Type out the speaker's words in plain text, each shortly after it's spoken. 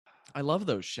I love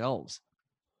those shelves.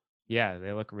 Yeah,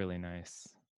 they look really nice.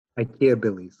 IKEA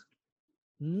Billies.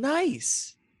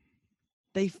 Nice.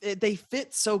 They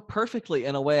fit so perfectly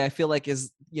in a way I feel like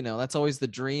is, that's always the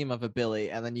dream of a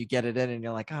Billy. And then you get it in and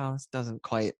you're like, oh, this doesn't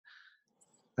quite.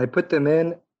 I put them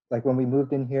in like when we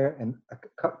moved in here, and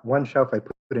one shelf I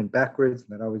put in backwards,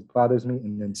 and that always bothers me.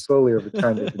 And then slowly over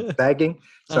time, they've been sagging.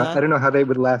 So I don't know how they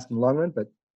would last in the long run, but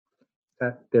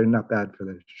they're not bad for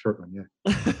the short run. Yeah.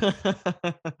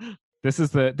 This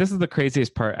is the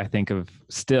craziest part, I think, of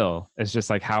still is just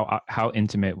like how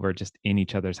intimate we're just in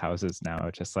each other's houses now.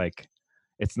 It's just like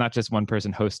it's not just one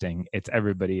person hosting; it's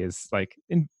everybody is like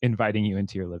inviting you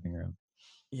into your living room.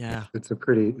 Yeah, it's a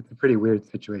pretty weird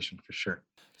situation for sure.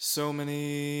 So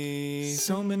many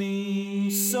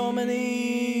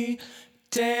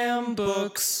damn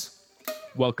books.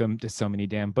 Welcome to So Many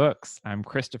Damn Books. I'm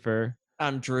Christopher.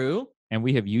 I'm Drew. And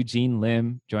we have Eugene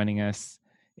Lim joining us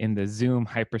in the Zoom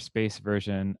hyperspace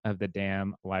version of the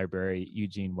Damn Library.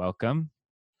 Eugene, welcome.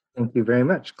 Thank you very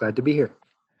much. Glad to be here.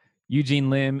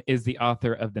 Eugene Lim is the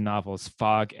author of the novels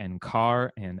Fog and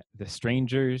Car and The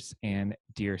Strangers and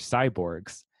Dear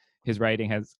Cyborgs. His writing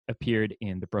has appeared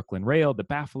in The Brooklyn Rail, The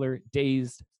Baffler,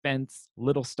 Dazed, Fence,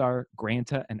 Little Star,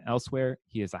 Granta, and elsewhere.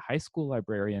 He is a high school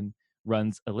librarian,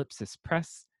 runs Ellipsis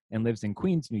Press, and lives in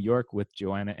Queens, New York with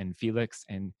Joanna and Felix.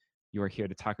 And you are here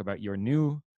to talk about your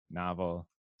new novel,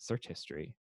 Search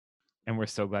History. And we're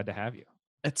so glad to have you.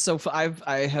 It's so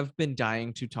I have been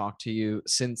dying to talk to you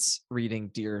since reading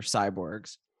Dear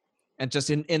Cyborgs. And just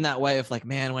in that way of like,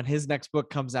 man, when his next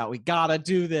book comes out, we gotta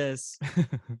do this.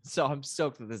 So I'm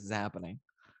stoked that this is happening.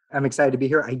 I'm excited to be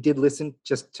here. I did listen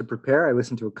just to prepare. I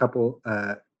listened to a couple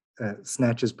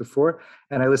snatches before,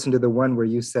 and I listened to the one where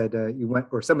you said you went,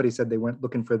 or somebody said they went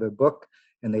looking for the book,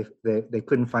 and they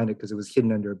couldn't find it because it was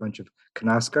hidden under a bunch of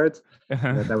Knas cards.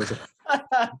 That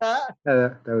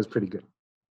was pretty good,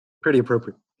 pretty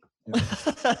appropriate.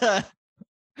 Yeah.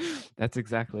 That's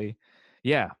exactly.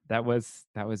 Yeah, that was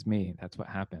me. That's what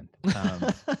happened.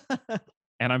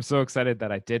 And I'm so excited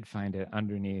that I did find it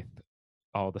underneath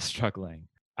all the struggling.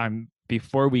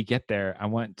 Before we get there, I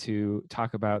want to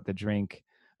talk about the drink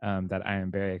that I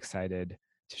am very excited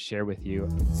to share with you.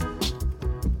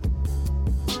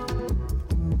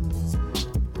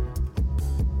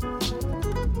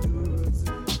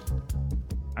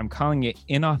 I'm calling it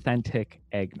Inauthentic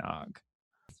Eggnog.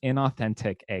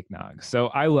 Inauthentic Eggnog. So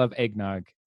I love eggnog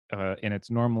in its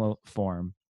normal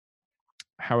form.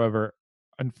 However,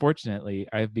 unfortunately,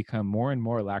 I've become more and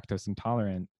more lactose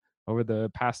intolerant over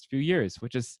the past few years,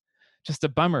 which is just a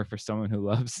bummer for someone who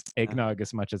loves eggnog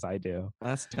as much as I do.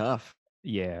 That's tough.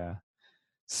 Yeah.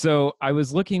 So I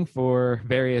was looking for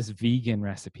various vegan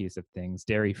recipes of things,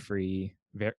 dairy-free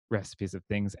recipes of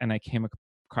things, and I came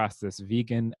across this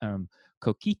vegan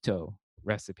coquito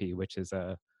recipe, which is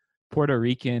a Puerto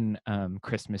Rican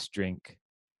Christmas drink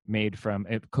made from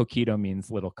coquito means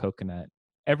little coconut.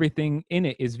 Everything in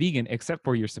it is vegan except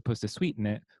for you're supposed to sweeten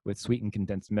it with sweetened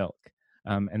condensed milk.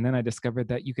 And then I discovered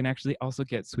that you can actually also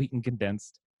get sweetened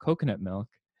condensed coconut milk,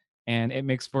 and it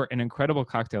makes for an incredible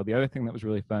cocktail. The other thing that was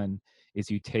really fun is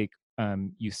you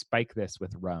spike this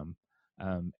with rum,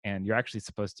 and you're actually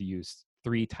supposed to use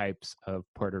 3 types of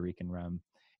Puerto Rican rum,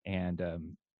 and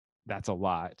that's a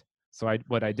lot. So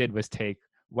what I did was take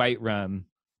white rum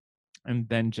and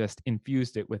then just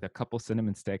infused it with a couple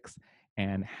cinnamon sticks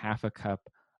and half a cup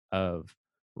of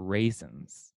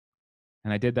raisins.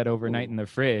 And I did that overnight in the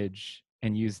fridge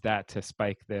and used that to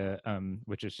spike the,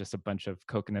 which is just a bunch of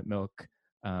coconut milk,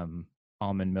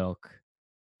 almond milk,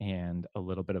 and a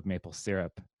little bit of maple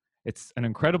syrup. It's an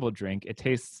incredible drink. It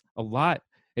tastes a lot.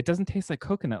 It doesn't taste like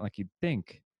coconut like you'd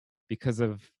think because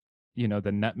of,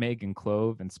 the nutmeg and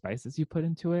clove and spices you put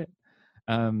into it.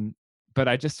 But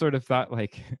I just sort of thought,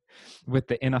 like, with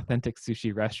the Inauthentic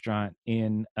Sushi restaurant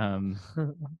in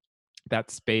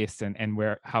that space and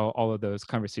how all of those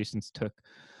conversations took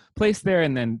place there,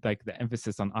 and then like the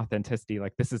emphasis on authenticity,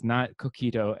 like this is not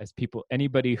coquito as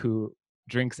anybody who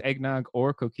drinks eggnog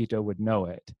or coquito would know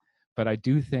it, but I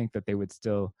do think that they would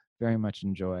still very much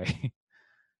enjoy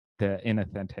the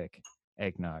inauthentic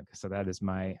eggnog. So that is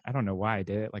I don't know why I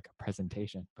did it like a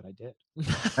presentation, but I did.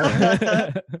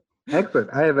 Excellent.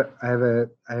 I have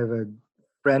a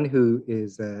friend who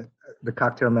is the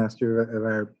cocktail master of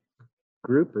our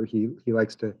group, or he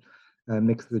likes to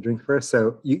mix the drink for us.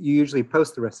 So you usually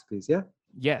post the recipes, yeah?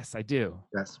 Yes, I do.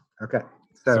 Yes. Okay.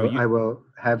 So I will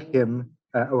have him.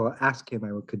 I will ask him.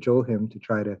 I will cajole him to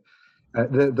try to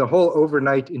The whole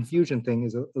overnight infusion thing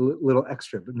is a little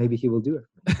extra, but maybe he will do it.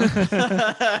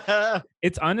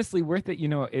 It's honestly worth it.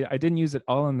 I didn't use it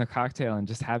all in the cocktail, and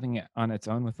just having it on its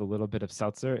own with a little bit of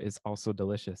seltzer is also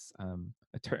delicious.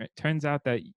 It turns out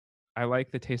that I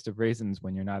like the taste of raisins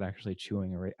when you're not actually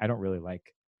chewing I don't really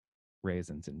like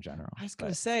raisins in general. I was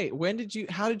gonna say,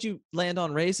 how did you land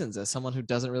on raisins as someone who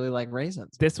doesn't really like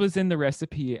raisins? This was in the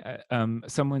recipe.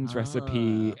 Someone's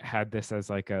recipe Ah. had this as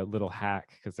like a little hack,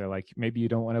 because they're like, maybe you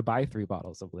don't want to buy 3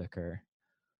 bottles of liquor,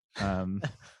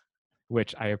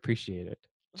 which I appreciated.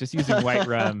 Just using white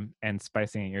rum and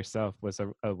spicing it yourself was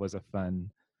a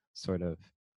fun sort of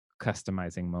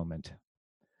customizing moment.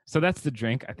 So that's the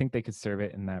drink. I think they could serve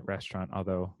it in that restaurant,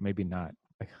 although maybe not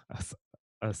like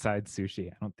a side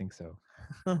sushi. I don't think so.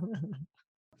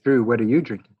 Drew, what are you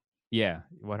drinking? Yeah.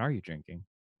 What are you drinking?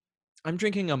 I'm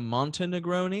drinking a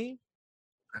Montenegroni.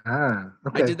 Okay.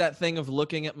 I did that thing of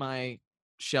looking at my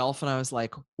shelf and I was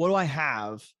like, what do I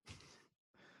have?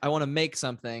 I want to make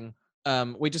something.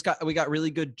 We got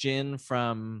really good gin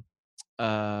from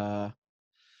oh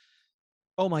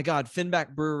my God,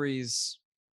 Finback Brewery's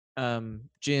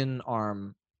gin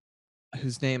arm,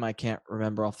 whose name I can't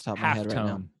remember off the top of my head right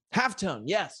now. Halftone,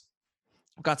 yes.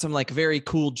 Got some like very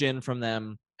cool gin from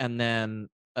them, and then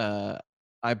I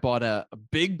bought a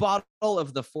big bottle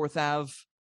of the 4th Ave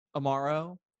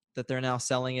Amaro that they're now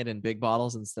selling it in big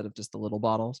bottles instead of just the little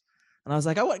bottles. And I was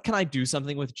like, oh, what can I do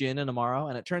something with gin and Amaro?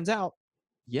 And it turns out,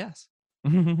 yes.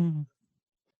 And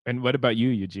what about you,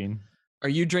 Eugene? Are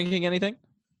you drinking anything?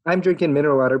 I'm drinking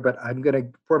mineral water, but I'm going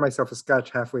to pour myself a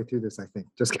scotch halfway through this, I think,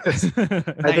 just because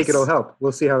I think it'll help.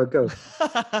 We'll see how it goes.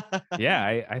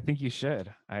 Yeah, I think you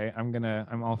should.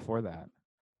 I'm all for that.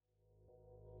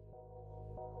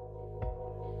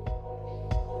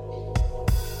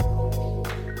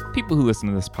 People who listen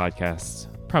to this podcast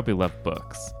probably love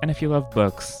books. And if you love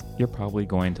books, you're probably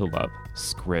going to love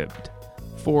Scribd.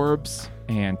 Forbes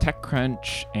and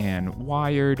TechCrunch and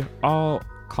Wired all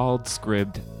called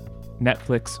Scribd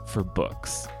Netflix for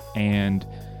books. And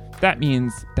that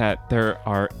means that there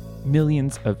are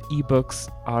millions of ebooks,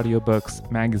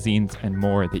 audiobooks, magazines, and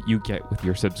more that you get with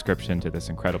your subscription to this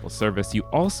incredible service. You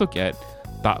also get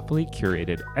thoughtfully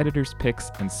curated editor's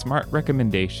picks and smart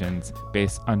recommendations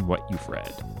based on what you've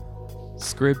read.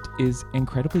 Scribd is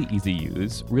incredibly easy to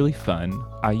use, really fun.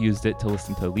 I used it to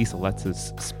listen to Lisa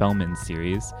Lutz's Spellman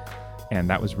series, and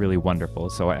that was really wonderful.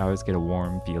 So I always get a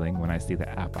warm feeling when I see the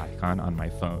app icon on my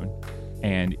phone.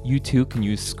 And you too can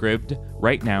use Scribd.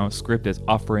 Right now, Scribd is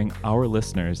offering our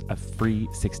listeners a free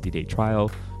 60-day trial.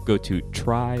 Go to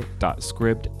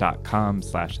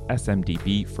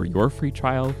try.scribd.com/smdb for your free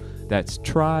trial. That's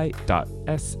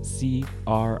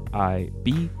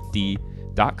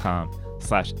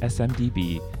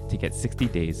try.scribd.com/smdb to get 60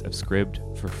 days of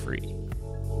Scribd for free.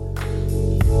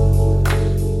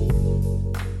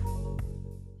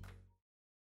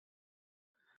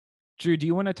 Drew, do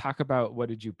you want to talk about what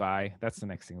did you buy? That's the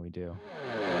next thing we do.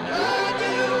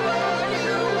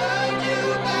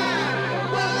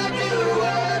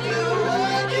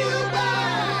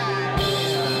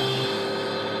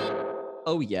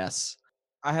 Oh yes,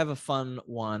 I have a fun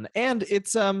one, and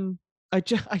it's I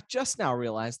just now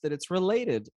realized that it's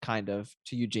related kind of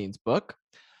to Eugene's book.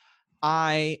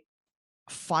 I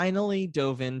finally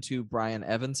dove into Brian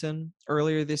Evanson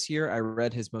earlier this year. I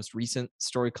read his most recent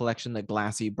story collection, The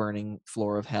Glassy Burning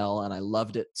Floor of Hell, and I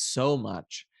loved it so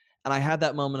much. And I had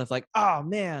that moment of like, oh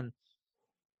man,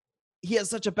 he has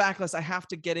such a backlist. I have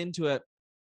to get into it.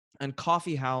 And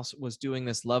Coffee House was doing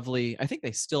this lovely, I think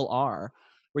they still are,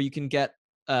 where you can get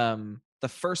the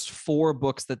first 4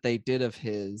 books that they did of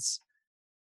his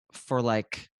for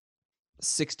like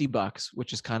 $60,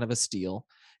 which is kind of a steal.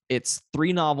 It's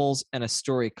 3 novels and a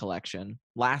story collection: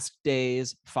 Last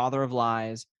Days, Father of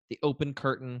Lies, The Open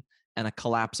Curtain, and A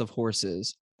Collapse of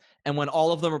Horses. And when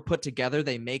all of them are put together,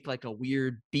 they make like a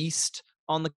weird beast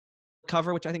on the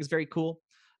cover, which I think is very cool.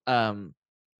 But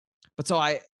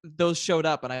so those showed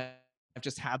up, and I've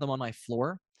just had them on my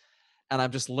floor, and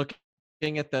I'm just looking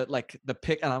at the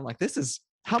pic, and I'm like, this is,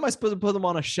 how am I supposed to put them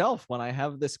on a shelf when I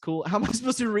have this cool, how am I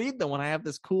supposed to read them when I have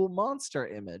this cool monster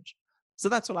image? So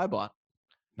that's what I bought.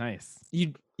 Nice.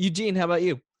 Eugene, how about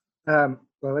you? Well,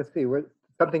 let's see.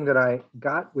 Something that I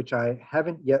got, which I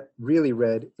haven't yet really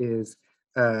read, is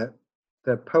the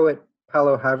poet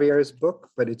Paulo Javier's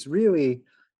book, but it's really,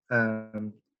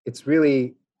 I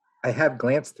have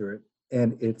glanced through it,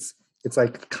 and it's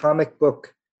like comic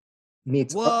book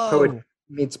meets poetry,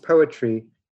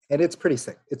 and it's pretty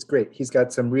sick. It's great. He's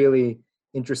got some really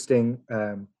interesting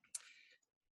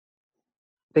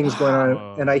things going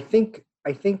on, and I think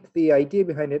the idea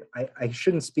behind it, I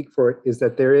shouldn't speak for it, is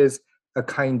that there is a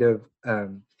kind of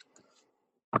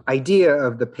idea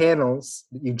of the panels.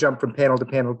 You jump from panel to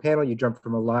panel to panel. You jump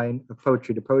from a line of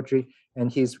poetry to poetry,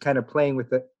 and he's kind of playing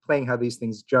with it, playing how these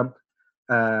things jump,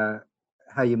 how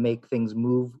you make things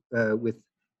move with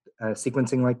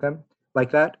sequencing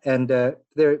like that. And the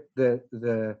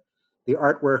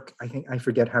artwork, I think I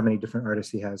forget how many different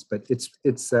artists he has, but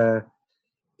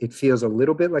it feels a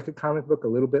little bit like a comic book, a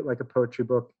little bit like a poetry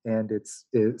book, and it's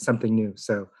something new.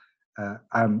 So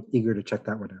I'm eager to check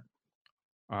that one out.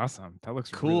 Awesome. That looks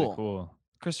Cool. really cool.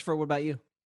 Christopher, what about you?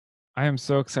 I am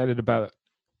so excited about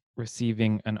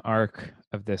receiving an arc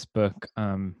of this book.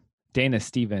 Dana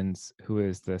Stevens, who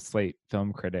is the Slate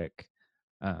film critic,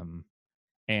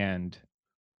 and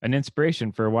an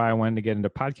inspiration for why I wanted to get into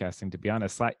podcasting, to be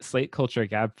honest. Slate Culture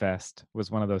Gabfest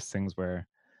was one of those things where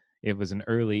it was an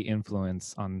early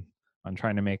influence on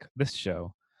trying to make this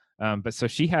show. But so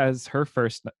she has her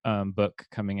first book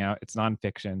coming out. It's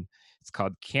nonfiction. It's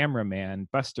called Cameraman,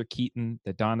 Buster Keaton,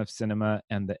 The Dawn of Cinema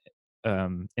and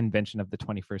the Invention of the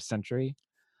 21st Century.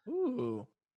 Ooh.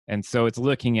 And so it's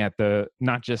looking at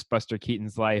not just Buster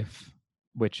Keaton's life,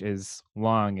 which is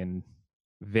long and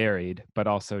varied, but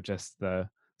also just the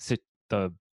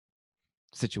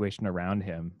situation around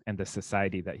him and the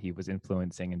society that he was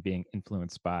influencing and being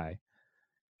influenced by.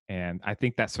 And I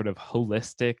think that sort of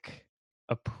holistic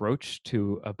approach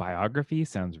to a biography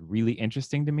sounds really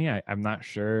interesting to me. I'm not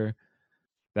sure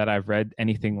that I've read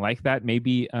anything like that.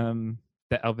 Maybe the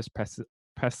Elvis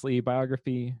Presley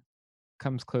biography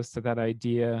comes close to that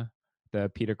idea, the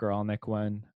Peter Guralnick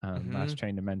one, Last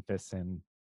Train to Memphis, and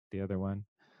the other one.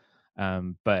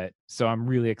 But so I'm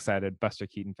really excited. Buster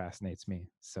Keaton fascinates me.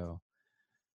 So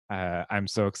I'm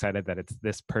so excited that it's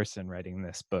this person writing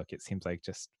this book. It seems like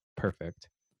just perfect.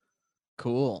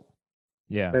 Cool.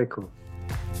 Yeah. Very cool.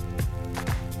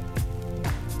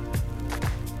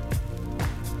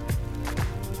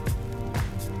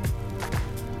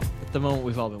 The moment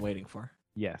we've all been waiting for.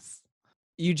 Yes.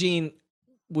 Eugene,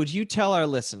 would you tell our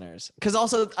listeners, because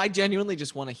also I genuinely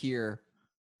just want to hear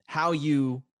how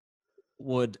you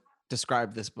would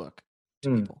describe this book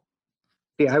to people.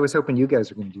 Yeah, I was hoping you guys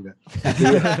were going to do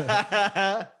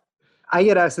that. I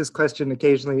get asked this question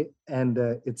occasionally, and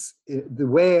the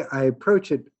way I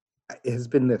approach it has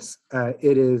been this.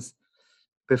 It is,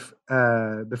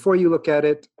 before you look at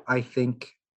it, I think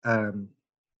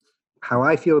how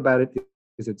I feel about it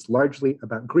is it's largely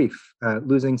about grief,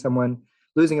 losing someone,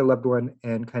 losing a loved one,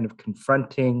 and kind of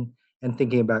confronting and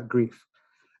thinking about grief.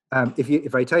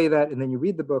 If I tell you that and then you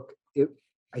read the book,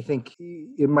 I think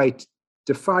it might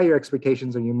defy your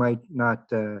expectations, or you might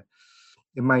not. It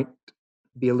might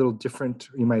be a little different.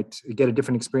 You might get a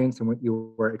different experience than what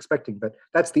you were expecting. But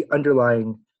that's the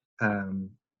underlying kind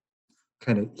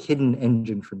of hidden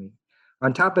engine for me.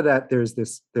 On top of that,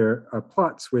 there are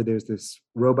plots where there's this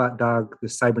robot dog,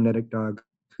 this cybernetic dog,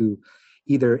 who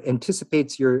either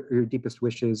anticipates your deepest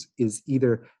wishes, is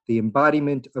either the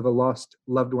embodiment of a lost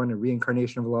loved one, a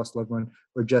reincarnation of a lost loved one,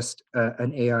 or just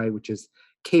an AI which is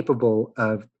capable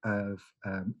of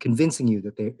convincing you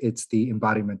that it's the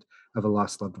embodiment of a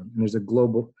lost loved one. And there's a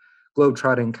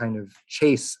globe-trotting kind of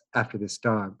chase after this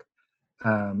dog.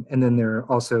 And then there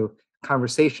are also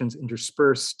conversations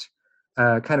interspersed,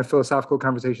 kind of philosophical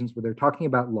conversations where they're talking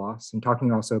about loss and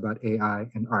talking also about AI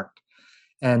and art.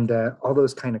 And all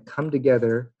those kind of come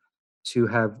together to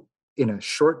have, in a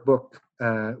short book,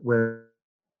 where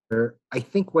I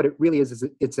think what it really is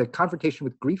it's a confrontation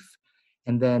with grief,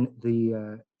 and then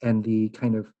the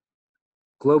kind of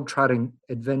globe-trotting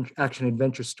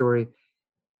action-adventure story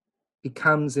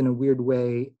becomes, in a weird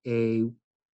way, the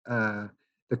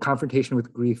confrontation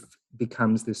with grief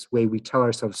becomes this way we tell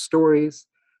ourselves stories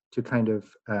to kind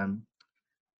of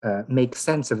make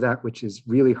sense of that which is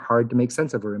really hard to make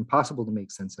sense of, or impossible to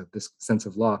make sense of, this sense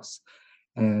of loss.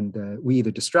 And we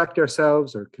either distract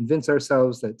ourselves or convince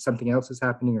ourselves that something else is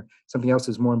happening, or something else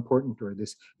is more important, or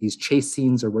these chase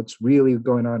scenes are what's really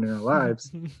going on in our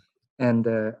lives. And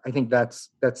I think that's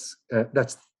the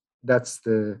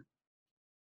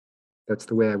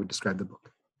way I would describe the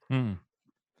book. I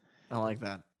like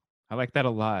that. I like that a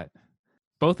lot.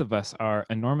 Both of us are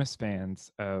enormous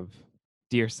fans of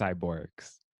Dear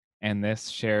Cyborgs, and this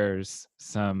shares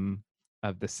some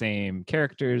of the same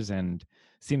characters and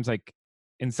seems like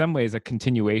in some ways a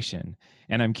continuation.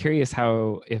 And I'm curious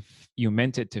if you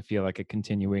meant it to feel like a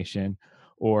continuation,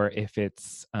 or if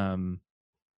it's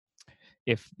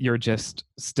if you're just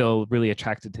still really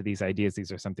attracted to these ideas.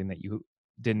 These are something that you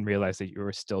didn't realize that you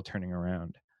were still turning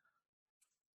around.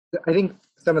 I think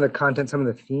some of the content, some of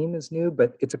the theme is new,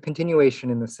 but it's a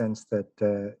continuation in the sense that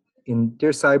in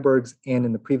Dear Cyborgs and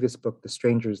in the previous book, The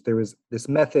Strangers, there was this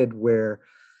method where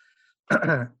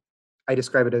I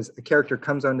describe it as a character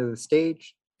comes onto the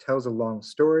stage, tells a long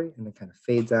story, and then kind of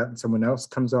fades out, and someone else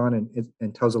comes on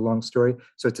and tells a long story.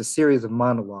 So it's a series of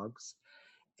monologues.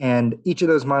 And each of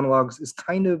those monologues is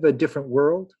kind of a different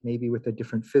world, maybe with a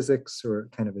different physics or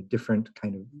kind of a different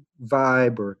kind of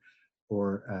vibe or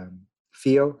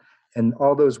feel. And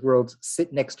all those worlds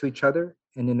sit next to each other.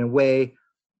 And in a way,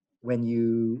 when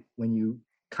you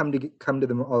come to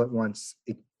them all at once,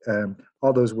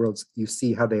 all those worlds, you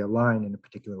see how they align in a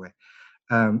particular way.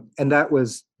 And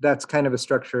that's kind of a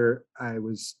structure I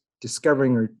was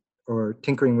discovering or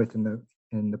tinkering with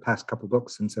in the past couple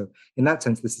books. And so in that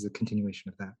sense, this is a continuation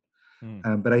of that.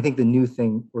 But I think the new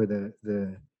thing, or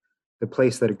the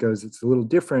place that it goes, it's a little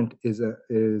different, is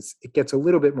it gets a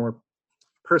little bit more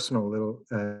personal,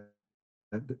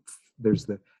 there's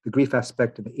the grief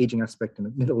aspect and the aging aspect and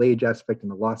the middle age aspect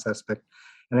and the loss aspect.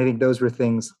 And I think those were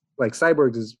things like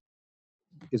Cyborgs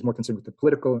is more concerned with the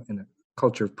political and the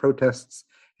culture of protests.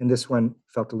 And this one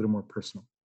felt a little more personal.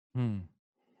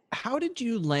 How did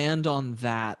you land on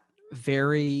that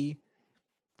very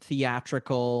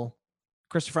theatrical?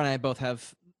 Christopher and I both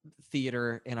have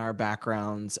theater in our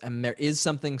backgrounds, and there is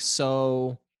something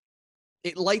so,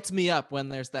 it lights me up when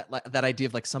there's that idea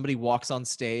of like somebody walks on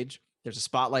stage, there's a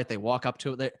spotlight, they walk up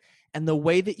to it, and the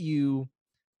way that you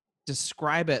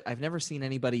describe it, I've never seen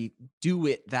anybody do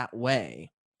it that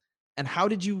way. And how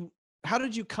did you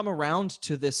come around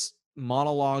to this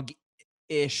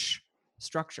monologue-ish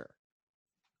structure?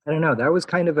 I don't know. That was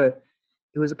kind of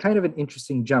an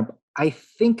interesting jump. I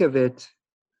think of it,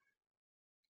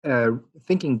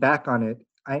 thinking back on it,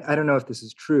 I don't know if this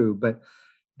is true, but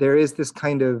there is this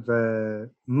kind of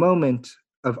moment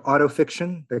of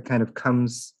autofiction that kind of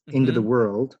comes into the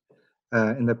world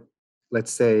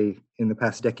let's say in the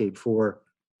past decade for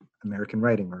American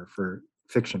writing or for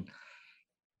fiction.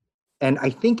 And I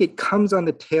think it comes on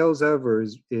the tails of, or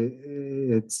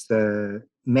it's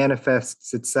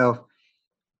manifests itself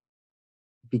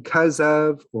because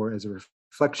of, or as a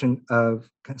reflection of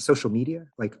kind of social media,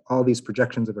 like all these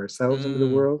projections of ourselves into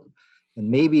the world, and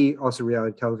maybe also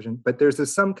reality television. But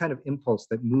there's some kind of impulse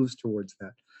that moves towards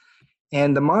that.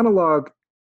 And the monologue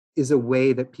is a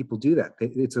way that people do that.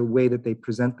 It's a way that they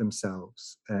present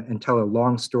themselves and tell a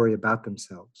long story about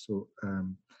themselves. So,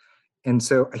 and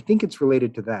so I think it's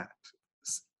related to that.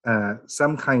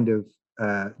 Some kind of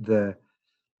the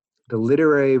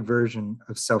literary version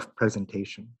of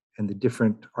self-presentation and the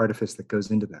different artifice that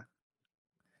goes into that.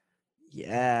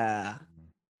 Yeah,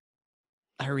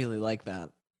 I really like that.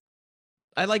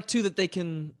 I like too that they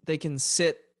can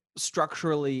sit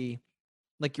structurally,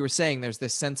 like you were saying. There's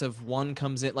this sense of one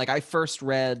comes in. Like I first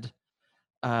read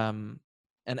an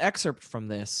excerpt from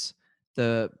this.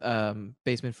 The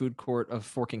Basement Food Court of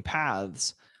Forking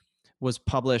Paths was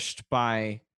published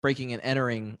by Breaking and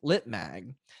Entering Lit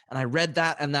Mag, and I read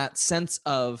that, and that sense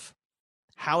of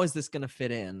how is this going to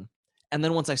fit in. And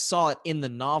then once I saw it in the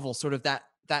novel, sort of that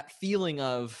feeling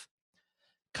of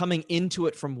coming into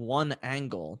it from one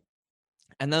angle,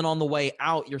 and then on the way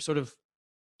out, you're sort of,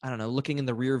 I don't know, looking in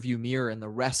the rear view mirror, and the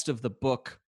rest of the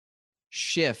book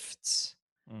shifts.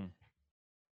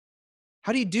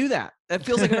 How do you do that? That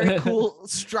feels like a very cool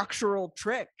structural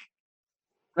trick.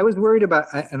 I was worried about,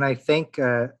 and I thank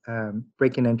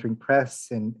Breaking and Entering Press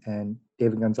and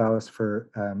David Gonzalez for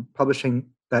publishing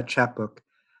that chapbook.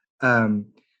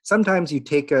 Sometimes you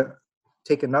take a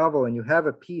novel and you have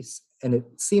a piece and it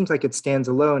seems like it stands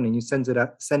alone and you send it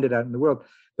out in the world.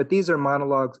 But these are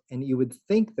monologues, and you would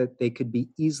think that they could be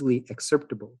easily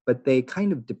excerptable, but they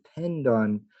kind of depend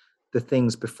on the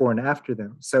things before and after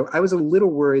them. So I was a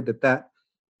little worried that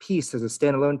piece as a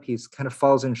standalone piece kind of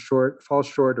falls short,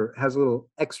 or has a little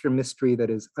extra mystery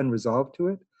that is unresolved to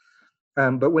it.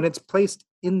 But when it's placed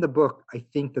in the book, I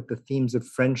think that the themes of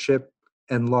friendship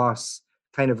and loss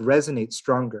kind of resonate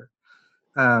stronger.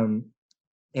 And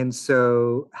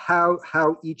so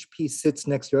how each piece sits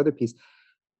next to other piece,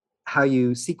 how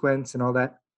you sequence and all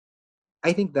that,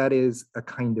 I think that is a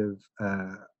kind of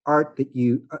art that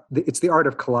it's the art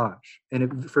of collage.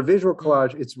 And for visual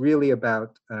collage, it's really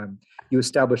about you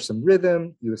establish some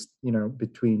rhythm,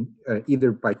 between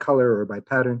either by color or by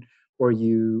pattern, or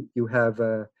you have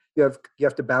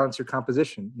to balance your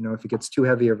composition. If it gets too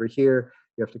heavy over here,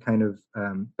 you have to kind of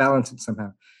balance it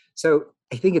somehow. So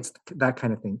I think it's that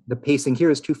kind of thing. The pacing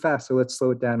here is too fast, so let's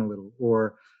slow it down a little.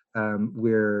 Or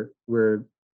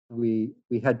we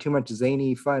had too much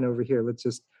zany fun over here. Let's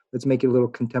make it a little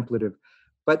contemplative.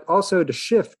 But also to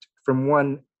shift from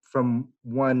one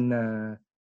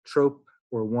trope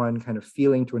or one kind of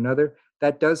feeling to another,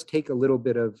 that does take a little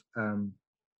bit of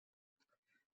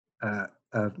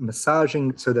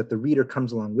massaging so that the reader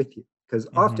comes along with you. because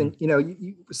Mhm. often,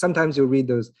 sometimes you'll read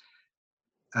those,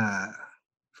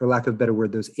 for lack of a better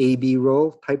word, those A/B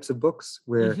roll types of books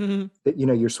where Mhm.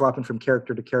 you're swapping from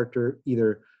character to character,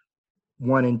 either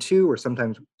one and two or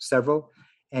sometimes several.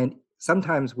 And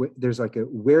sometimes there's like a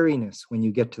wariness when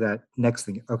you get to that next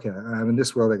thing. Okay, I'm in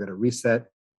this world, I got to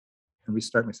reset and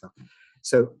restart myself.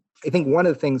 So I think one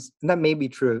of the things, and that may be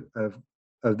true of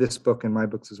this book and my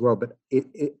books as well, but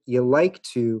you like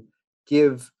to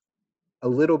give a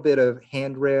little bit of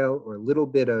handrail or a little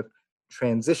bit of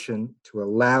transition to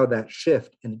allow that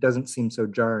shift, and it doesn't seem so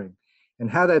jarring. And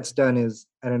how that's done is,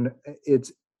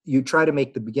 it's you try to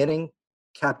make the beginning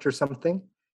capture something.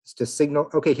 It's to signal,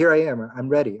 okay, here I am, I'm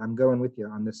ready, I'm going with you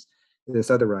on this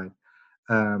other ride,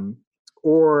 um,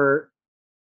 or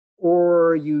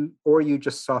you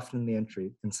just soften the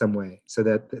entry in some way so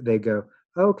that they go,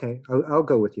 oh, okay, I'll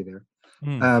go with you there.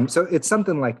 So it's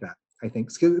something like that, I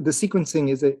think. The sequencing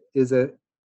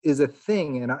is a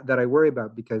thing, and that I worry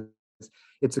about, because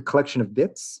it's a collection of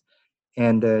bits,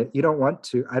 and I don't want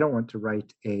to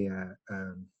write a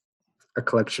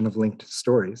collection of linked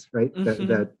stories, right?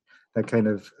 Mhm. That kind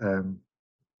of,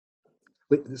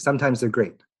 sometimes they're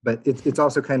great, but it's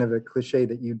also kind of a cliche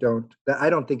that I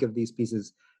don't think of these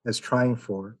pieces as trying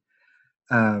for,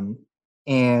 and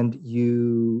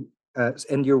you're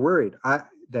worried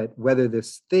that whether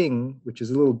this thing, which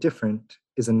is a little different,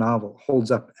 is a novel,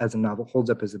 holds up as a novel, holds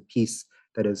up as a piece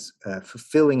that is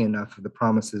fulfilling enough of the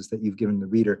promises that you've given the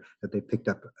reader, that they picked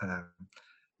up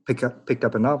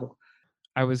a novel.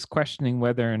 I was questioning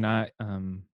whether or not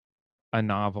a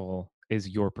novel is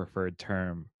your preferred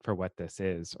term for what this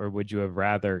is, or would you have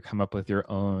rather come up with your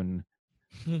own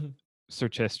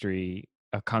search history,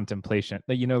 a contemplation?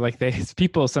 Like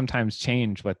people sometimes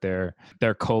change what their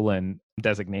colon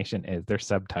designation is, their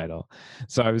subtitle.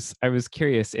 So I was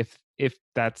curious if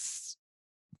that's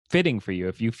fitting for you,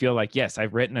 if you feel like, yes,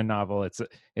 I've written a novel, it's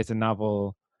a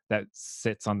novel that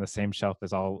sits on the same shelf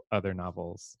as all other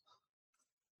novels.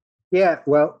 Yeah,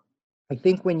 well, I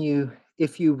think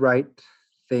if you write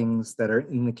things that are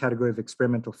in the category of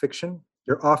experimental fiction,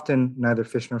 you're often neither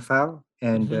fish nor fowl.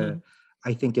 And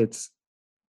I think it's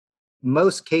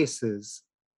most cases,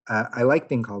 I like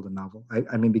being called a novel.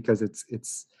 I mean, because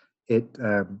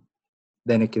then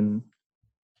it can,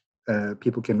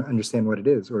 people can understand what it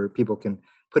is, or people can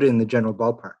put it in the general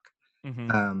ballpark.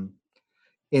 Mm-hmm.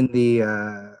 In the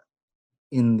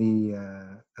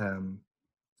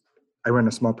I run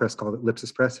a small press called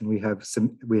Ellipsis Press, and we haven't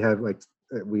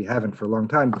for a long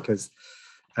time, because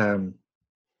I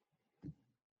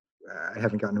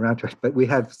haven't gotten around to it, but we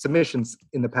have submissions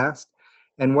in the past.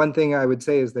 And one thing I would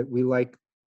say is that we like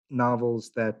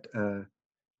novels that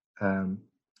don't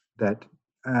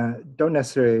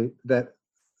necessarily that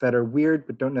are weird,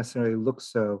 but don't necessarily look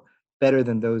so better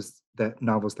than those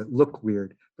novels that look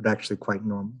weird but actually quite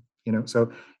normal.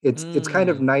 So it's kind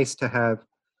of nice to have,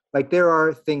 like, there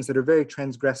are things that are very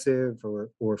transgressive,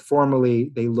 or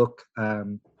formally they look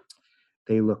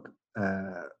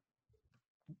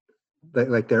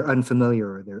like they're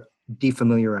unfamiliar, or they're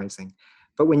defamiliarizing.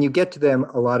 But when you get to them,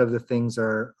 a lot of the things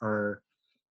are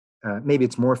maybe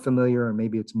it's more familiar, or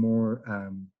maybe it's more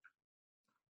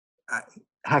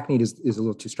hackneyed is a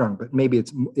little too strong, but maybe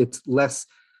it's less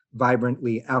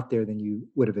vibrantly out there than you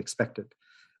would have expected.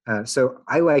 So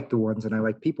I like the ones, and I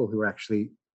like people who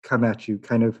actually come at you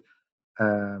kind of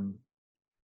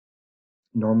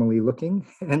normally looking,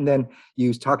 and then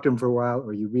you talk to them for a while,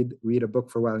 or you read a book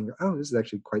for a while, and you go, oh, this is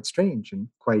actually quite strange, and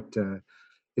quite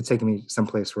it's taken me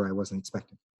someplace where I wasn't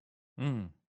expecting.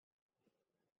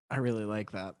 I really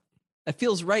like that. It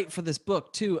feels right for this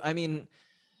book too. I mean,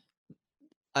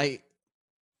 I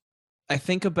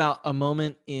think about a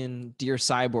moment in Dear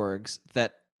Cyborgs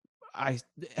that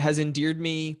has endeared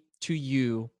me to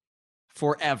you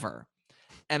forever.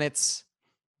 And it's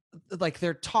like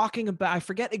they're talking about, I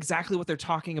forget exactly what they're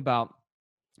talking about,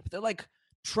 but they're like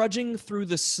trudging through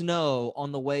the snow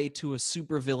on the way to a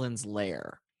supervillain's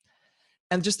lair.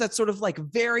 And just that sort of like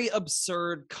very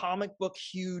absurd comic book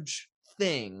huge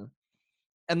thing.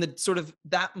 And the sort of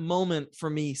that moment for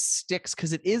me sticks,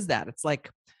 because it is that. It's like,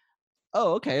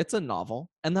 oh, okay, it's a novel.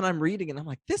 And then I'm reading and I'm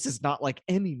like, this is not like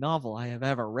any novel I have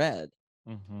ever read.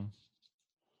 Mm-hmm.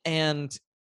 And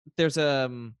there's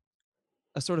a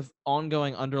sort of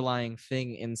ongoing underlying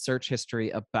thing in search history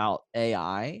about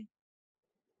AI.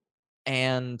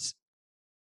 And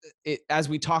as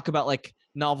we talk about like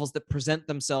novels that present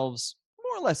themselves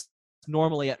more or less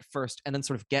normally at first and then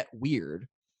sort of get weird,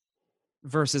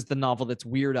 versus the novel that's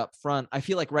weird up front, I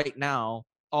feel like right now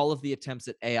all of the attempts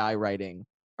at AI writing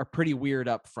are pretty weird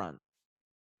up front.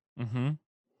 Mm-hmm.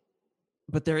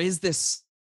 But there is this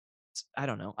I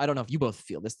don't know if you both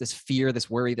feel this fear, this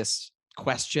worry, this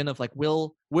question of like,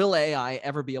 will AI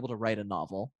ever be able to write a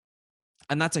novel?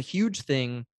 And that's a huge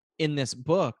thing in this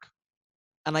book.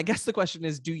 And I guess the question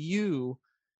is, do you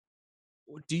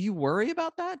worry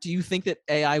about that? Do you think that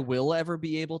AI will ever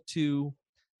be able to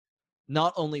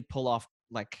not only pull off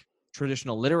like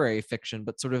traditional literary fiction,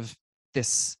 but sort of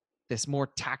this more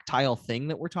tactile thing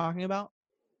that we're talking about?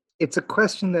 It's a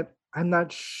question that I'm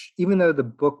not, even though the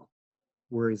book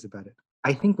worries about it.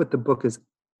 I think what the book is,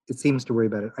 it seems to worry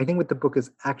about it. I think what the book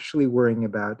is actually worrying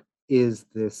about is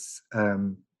this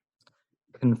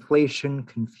conflation,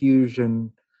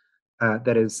 confusion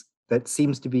that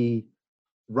seems to be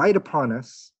right upon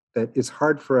us, that is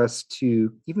hard for us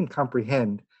to even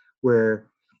comprehend, where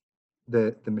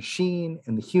the machine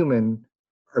and the human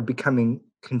are becoming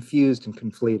confused and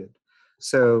conflated.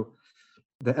 So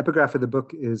the epigraph of the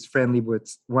book is Fran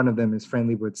Lebowitz. One of them is Fran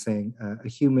Lebowitz saying,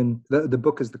 the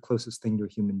book is the closest thing to a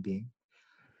human being.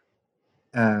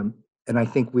 And I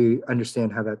think we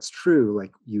understand how that's true.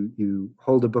 Like you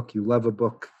hold a book, you love a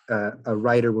book. A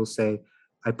writer will say,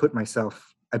 I put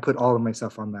all of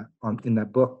myself in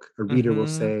that book. A reader will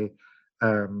say,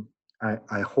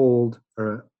 I hold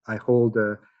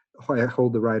the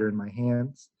writer in my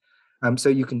hands. So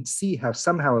you can see how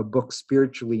somehow a book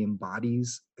spiritually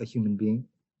embodies a human being.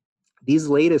 These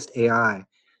latest AI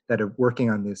that are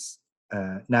working on this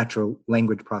natural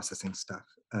language processing stuff,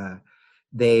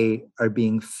 they are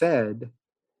being fed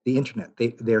the internet.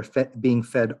 They're being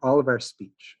fed all of our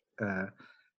speech.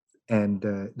 And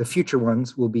the future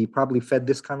ones will be probably fed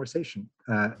this conversation.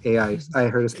 AI. I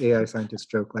heard an AI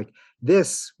scientist joke like,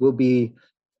 this will be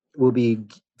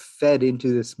fed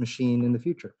into this machine in the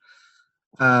future.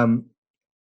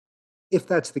 If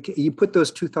that's the case, you put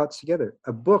those two thoughts together.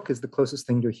 A book is the closest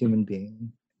thing to a human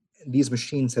being. These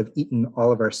machines have eaten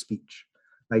all of our speech.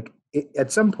 Like at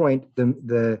some point,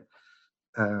 the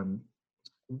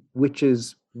which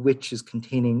is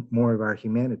containing more of our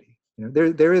humanity. You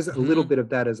know, there is a little bit of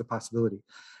that as a possibility.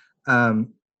 I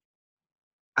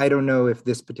don't know if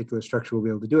this particular structure will be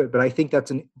able to do it, but I think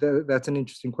that's an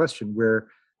interesting question where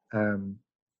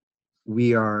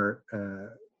we are.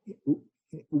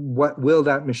 What will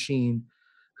that machine,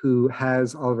 who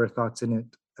has all of our thoughts in it,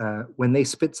 when they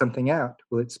spit something out,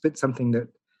 will it spit something that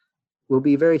will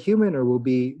be very human, or will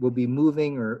be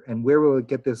moving, and where will it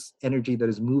get this energy that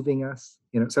is moving us?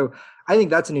 You know, so I think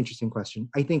that's an interesting question.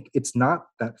 I think it's not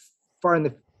that far in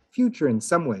the future in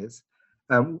some ways.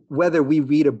 Whether we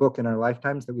read a book in our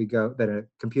lifetimes that a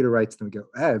computer writes and we go,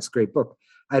 it's a great book.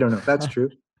 I don't know if that's true.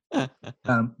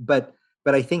 But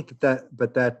I think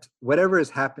that whatever is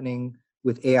happening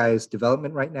with AI's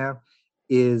development right now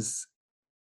is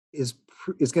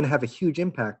going to have a huge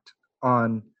impact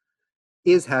on,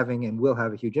 is having and will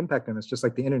have a huge impact on us, just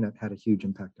like the internet had a huge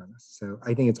impact on us. So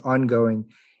I think it's ongoing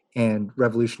and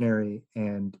revolutionary,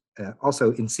 and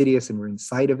also insidious, and we're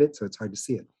inside of it, so it's hard to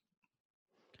see it.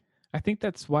 I think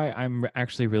that's why I'm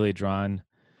actually really drawn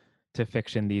to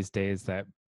fiction these days that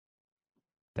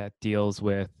deals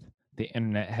with the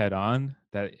internet head on,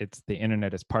 that it's the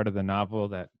internet as part of the novel,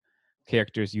 that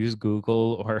characters use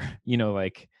Google or,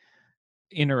 like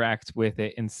interact with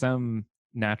it in some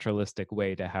naturalistic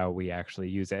way to how we actually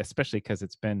use it, especially because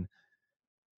it's been,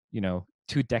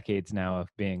 2 decades now of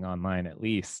being online at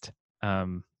least.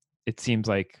 It seems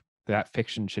like that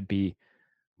fiction should be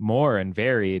more and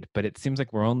varied, but it seems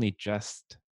like we're only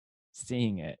just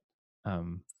seeing it.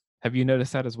 Have you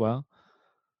noticed that as well?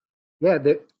 Yeah,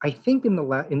 I think in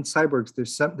Cyborgs,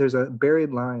 there's a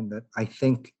buried line that I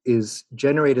think is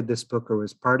generated this book, or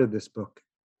was part of this book,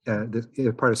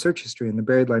 part of search history. And the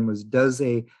buried line was,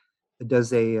 I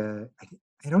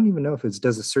don't even know if it's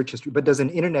does a search history, but does an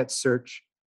internet search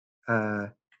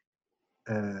have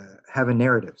a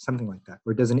narrative, something like that,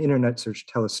 or does an internet search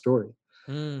tell a story?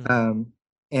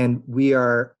 And we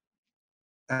are,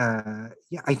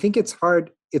 I think it's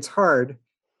hard. It's hard.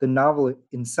 The novel,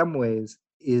 in some ways,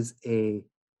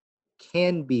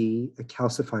 can be a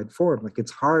calcified form. Like,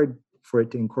 it's hard for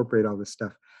it to incorporate all this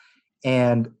stuff,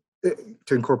 and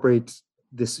to incorporate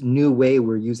this new way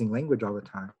we're using language all the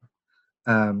time.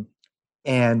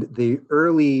 And the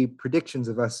early predictions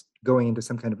of us going into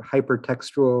some kind of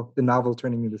hypertextual, the novel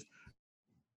turning into this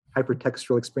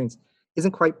hypertextual experience,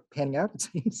 isn't quite panning out, it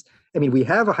seems. I mean, we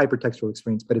have a hypertextual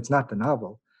experience, but it's not the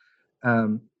novel.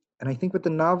 And I think what the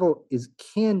novel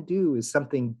can do is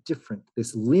something different,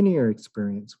 this linear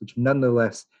experience, which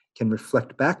nonetheless can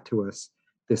reflect back to us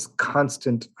this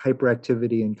constant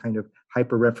hyperactivity and kind of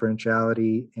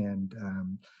hyperreferentiality, and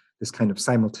this kind of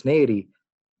simultaneity.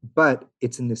 But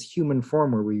it's in this human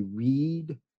form where we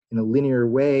read in a linear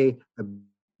way a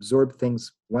absorb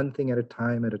things one thing at a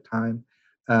time.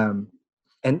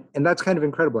 And that's kind of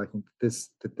incredible. I think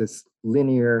that this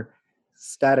linear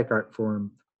static art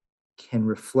form can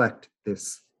reflect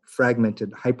this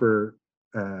fragmented, hyper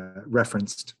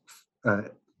referenced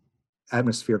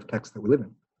atmosphere of text that we live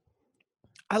in.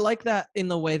 I like that in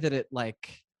the way that it,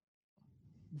 like,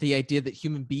 the idea that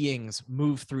human beings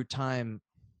move through time,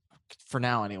 for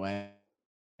now anyway,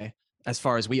 as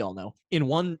far as we all know, in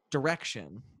one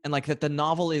direction, and like that the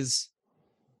novel is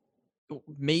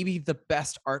maybe the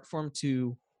best art form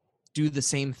to do the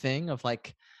same thing, of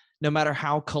like, no matter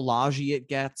how collagey it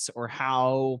gets or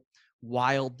how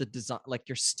wild the design, like,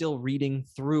 you're still reading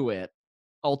through it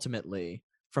ultimately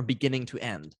from beginning to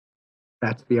end.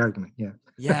 That's the argument. Yeah.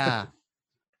 Yeah.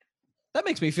 That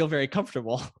makes me feel very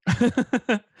comfortable.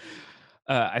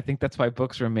 I think that's why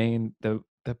books remain the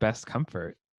best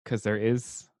comfort, because there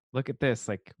is, look at this,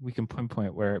 like we can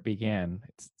pinpoint where it began.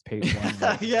 It's page 1.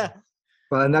 Right Yeah. now.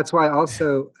 Well, and that's why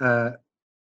also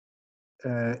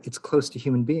it's close to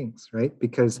human beings, right?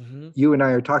 Because Mhm. you and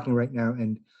I are talking right now,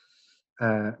 and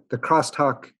the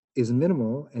crosstalk is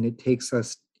minimal, and it takes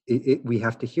us. We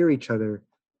have to hear each other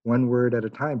one word at a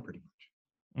time, pretty much.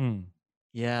 Mm.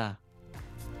 Yeah.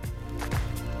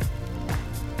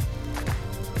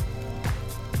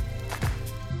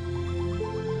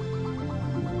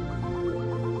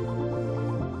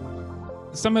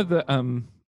 Some of the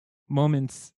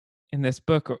moments in this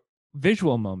book are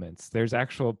visual moments. There's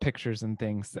actual pictures and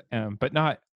things, but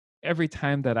not every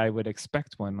time that I would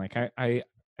expect one. Like I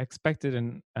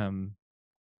expected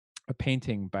a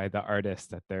painting by the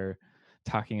artist that they're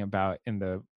talking about in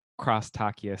the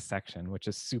Crosstalkia section, which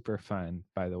is super fun,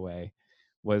 by the way.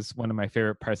 Was one of my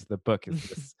favorite parts of the book, is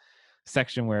this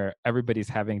section where everybody's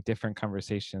having different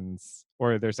conversations,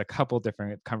 or there's a couple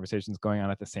different conversations going on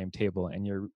at the same table, and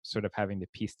you're sort of having to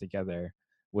piece together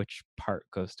which part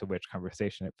goes to which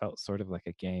conversation. It felt sort of like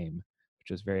a game,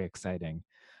 which was very exciting.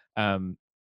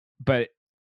 But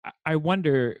I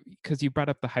wonder, because you brought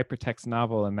up the hypertext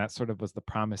novel, and that sort of was the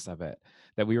promise of it,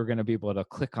 that we were going to be able to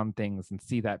click on things and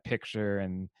see that picture.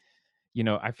 And, you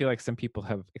know, I feel like some people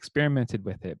have experimented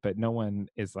with it, but no one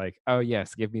is like, oh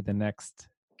yes, give me my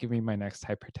next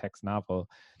hypertext novel.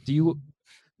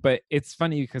 But it's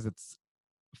funny because it's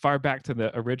far back to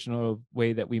the original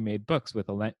way that we made books, with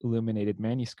illuminated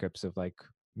manuscripts, of like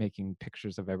making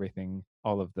pictures of everything,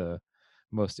 all of the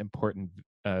most important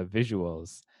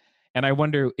visuals. And I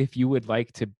wonder if you would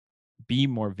like to be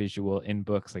more visual in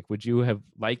books. Like, would you have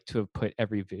liked to have put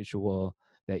every visual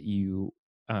that you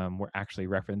were actually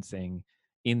referencing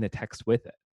in the text with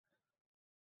it?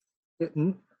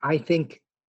 I think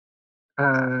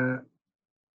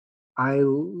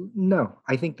no.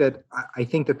 I think that I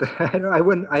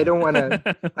don't want to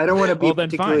be Well, a then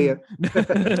particularly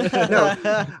fine. no.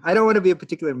 I don't want to be a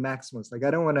particular maximalist. Like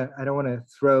I don't want to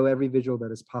throw every visual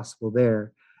that is possible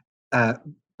there.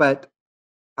 But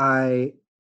I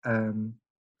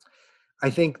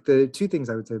think the two things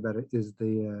I would say about it is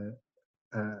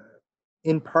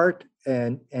in part,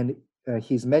 and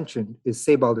he's mentioned, is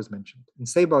Sebald is mentioned, and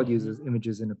Sebald uses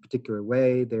images in a particular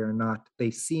way.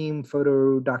 They seem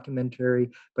photo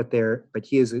documentary, but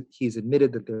he's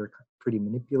admitted that they're pretty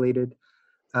manipulated,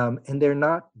 and they're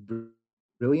not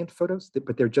brilliant photos,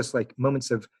 but they're just like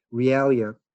moments of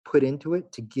realia put into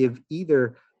it to give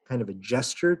either kind of a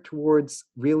gesture towards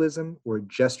realism or a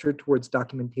gesture towards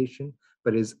documentation,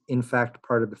 but is in fact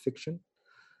part of the fiction.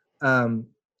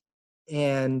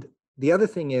 And the other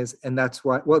thing is, and that's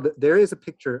why, well, there is a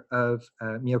picture of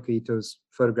Miyoko Ito's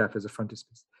photograph as a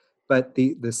frontispiece, but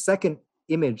the second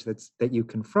image that you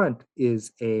confront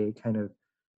is a kind of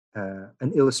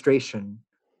an illustration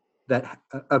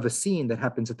of a scene that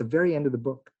happens at the very end of the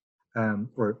book,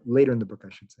 or later in the book, I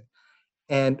should say.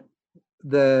 And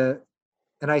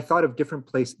I thought of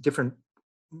different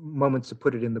moments to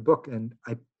put it in the book, and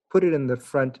I put it in the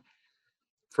front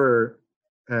for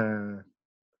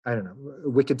I don't know, a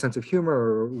wicked sense of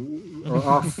humor or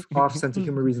off sense of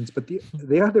humor reasons. But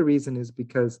the other reason is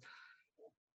because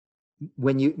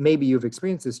when you've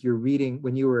experienced this, you're reading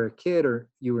when you were a kid, or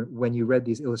when you read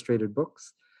these illustrated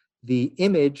books, the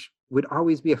image would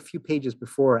always be a few pages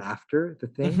before or after the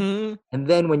thing. And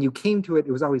then when you came to it,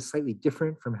 it was always slightly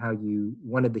different from how you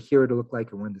wanted the hero to look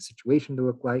like or wanted the situation to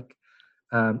look like.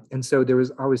 And so there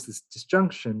was always this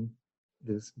disjunction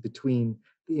between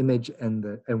the image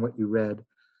and what you read.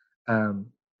 And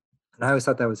I always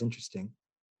thought that was interesting,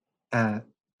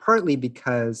 partly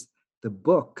because the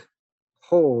book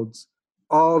holds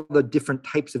all the different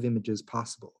types of images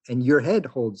possible, and your head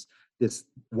holds this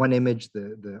one image,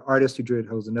 the artist who drew it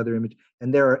holds another image,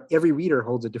 and every reader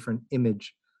holds a different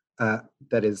image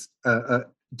that is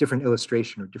different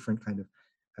illustration or different kind of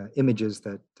images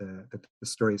that that the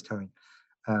story is telling.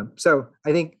 So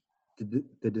I think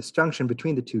the disjunction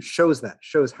between the two shows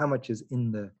how much is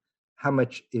in the, how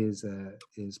much is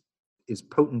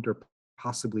potent or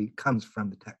possibly comes from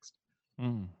the text.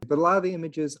 But a lot of the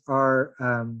images are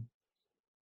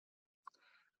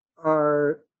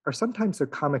sometimes they're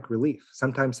comic relief.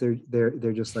 Sometimes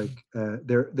they're just like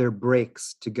they're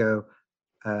breaks to go,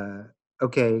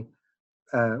 okay,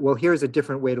 well, here's a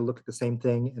different way to look at the same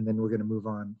thing, and then we're going to move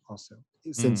on also.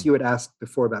 Since you had asked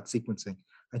before about sequencing,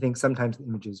 I think sometimes the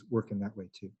images work in that way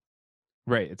too.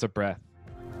 Right, it's a breath.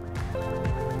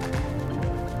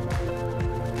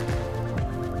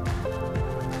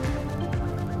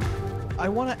 I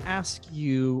want to ask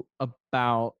you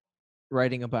about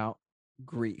writing about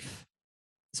grief,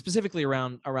 specifically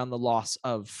around the loss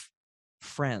of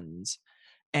friends.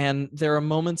 And there are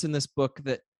moments in this book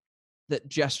that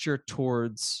gesture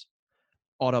towards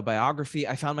autobiography.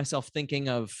 I found myself thinking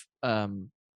of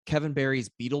Kevin Barry's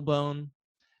Beetlebone,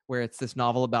 where it's this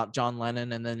novel about John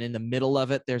Lennon, and then in the middle of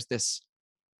it, there's this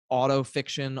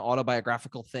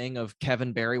autobiographical thing of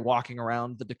Kevin Barry walking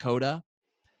around the Dakota,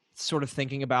 sort of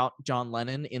thinking about John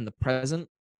Lennon in the present.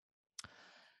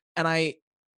 And I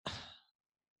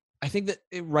think that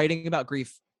writing about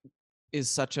grief is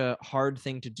such a hard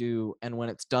thing to do, and when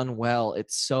it's done well,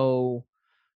 it's so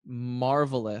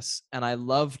marvelous. And I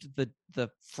loved the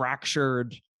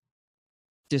fractured,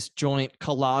 disjoint,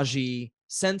 collage-y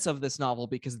sense of this novel,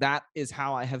 because that is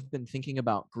how I have been thinking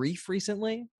about grief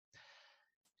recently.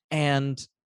 And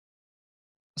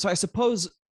so I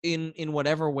suppose in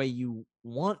whatever way you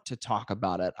want to talk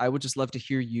about it, I would just love to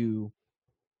hear you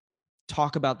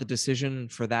talk about the decision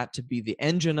for that to be the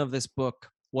engine of this book,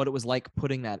 what it was like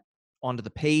putting that onto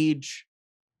the page,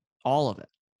 all of it.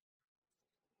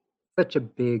 Such a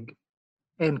big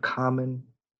and common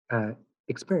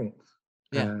experience.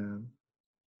 Yeah.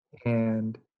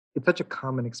 And it's such a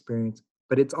common experience,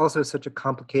 but it's also such a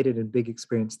complicated and big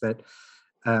experience that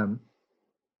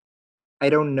I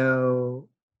don't know.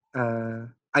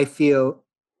 I feel,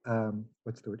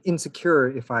 what's the word? Insecure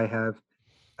if I have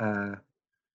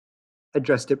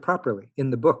addressed it properly in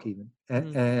the book, even.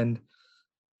 And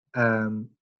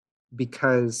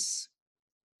because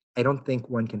I don't think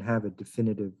one can have a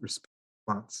definitive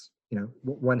response. You know,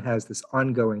 one has this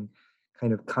ongoing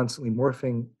kind of constantly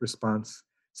morphing response.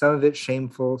 Some of it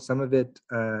shameful, some of it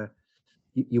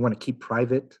you want to keep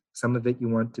private, some of it you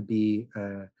want to be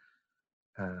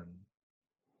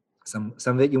some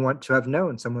of it you want to have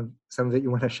known, some of it you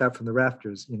want to shout from the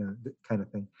rafters, you know, that kind of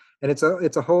thing. And it's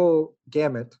a whole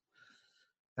gamut.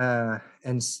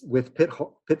 And with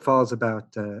pitfalls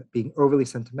about being overly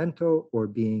sentimental or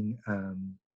being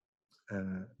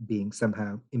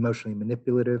somehow emotionally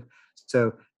manipulative.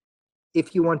 So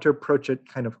if you want to approach it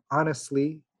kind of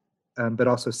honestly, but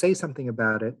also say something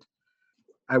about it,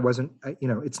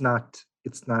 it's not,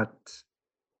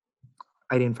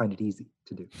 I didn't find it easy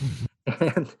to do.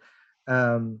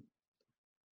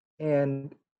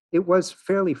 And it was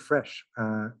fairly fresh.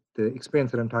 The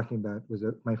experience that I'm talking about was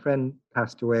my friend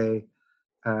passed away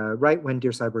right when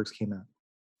Dear Cyborgs came out.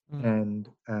 And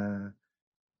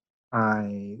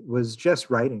I was just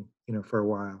writing, you know, for a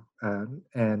while.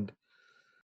 And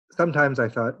sometimes I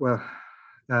thought, well,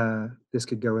 this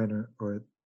could go in, or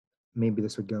maybe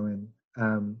this would go in.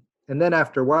 And then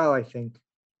after a while, I think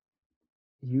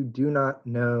you do not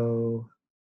know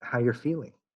how you're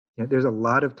feeling. You know, there's a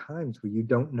lot of times where you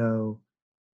don't know,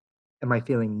 am I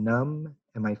feeling numb?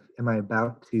 Am I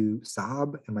about to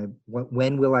sob?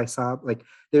 When will I sob? Like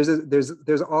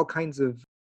there's all kinds of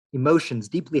emotions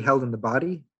deeply held in the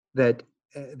body that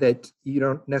you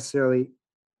don't necessarily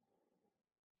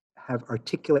have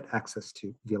articulate access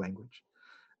to via language.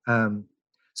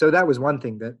 So that was one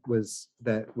thing that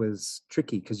was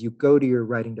tricky, because you go to your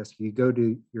writing desk, you go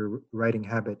to your writing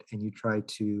habit, and you try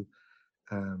to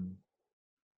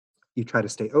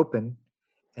stay open,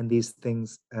 and these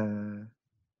things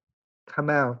come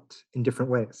out in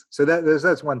different ways. So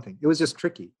that's one thing. It was just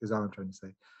tricky, is all I'm trying to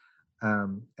say.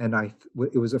 And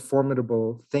it was a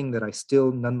formidable thing that I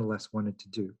still nonetheless wanted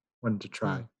to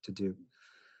try to do.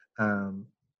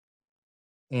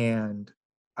 And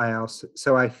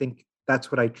I think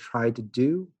that's what I tried to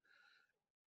do,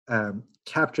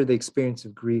 capture the experience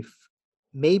of grief,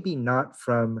 maybe not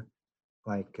from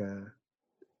like,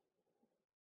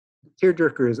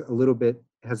 tearjerker is a little bit,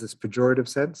 has this pejorative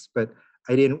sense, but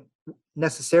I didn't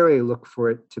necessarily look for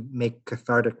it to make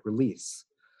cathartic release.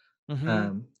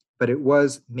 But it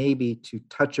was maybe to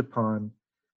touch upon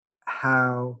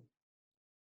how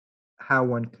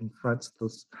one confronts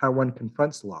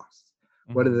loss.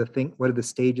 What are the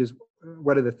stages?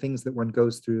 what are the things that one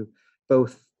goes through,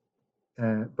 both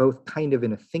kind of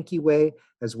in a thinky way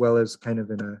as well as kind of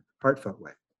in a heartfelt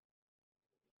way.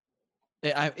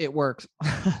 It works.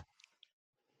 It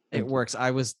Thank you. works.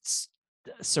 I was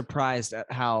surprised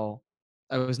at how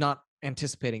I was not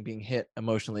anticipating being hit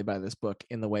emotionally by this book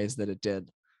in the ways that it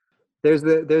did. There's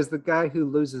the guy who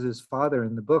loses his father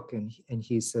in the book, and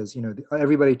he says,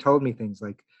 everybody told me things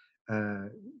like,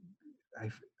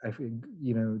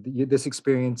 this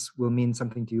experience will mean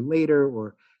something to you later,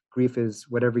 or grief is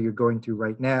whatever you're going through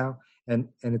right now, and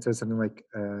it says something like,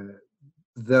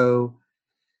 though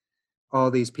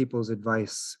all these people's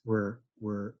advice were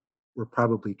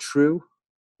probably true,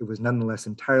 it was nonetheless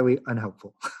entirely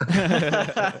unhelpful.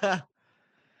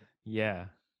 Yeah,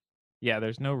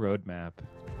 there's no roadmap.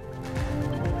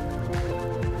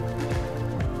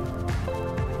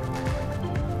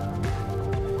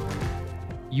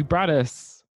 You brought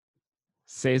us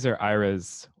Cesar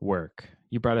Aira's work.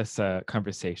 You brought us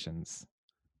Conversations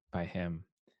by him.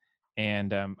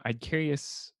 And I'm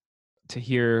curious to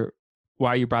hear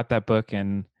why you brought that book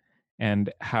and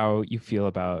how you feel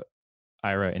about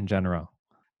Aira in general.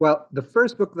 Well, the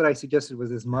first book that I suggested was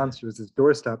this monster, was this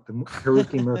doorstop, the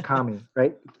Haruki Murakami,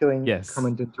 right? Killing Yes.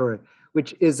 Commendatore,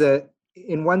 which is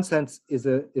in one sense, is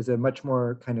a much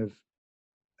more kind of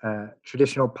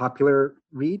traditional popular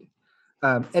read,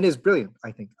 and is brilliant,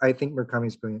 I think. I think Murakami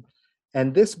is brilliant.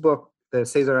 And this book, the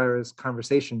Cesar Aira's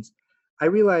Conversations, I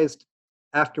realized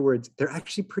afterwards, they're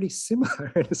actually pretty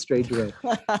similar in a strange way.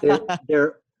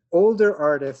 They're older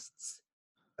artists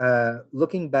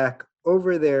looking back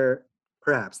over their,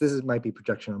 perhaps this might be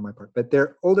projection on my part, but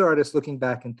they're older artists looking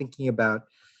back and thinking about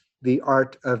the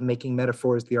art of making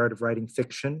metaphors, the art of writing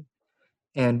fiction,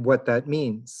 and what that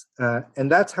means. And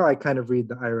that's how I kind of read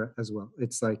the Aira as well.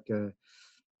 It's like,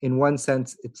 in one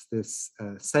sense, it's this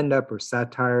send-up or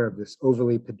satire of this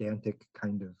overly pedantic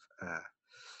kind of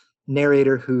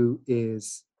narrator who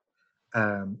is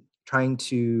trying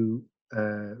to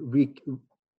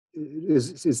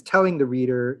is telling the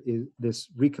reader this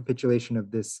recapitulation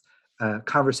of this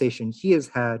conversation he has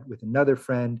had with another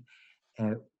friend,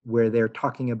 where they're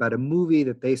talking about a movie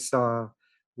that they saw,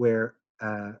 where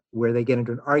they get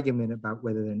into an argument about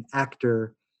whether an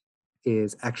actor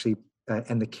is actually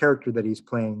and the character that he's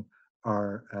playing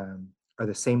are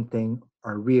the same thing,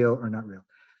 are real or not real.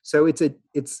 So it's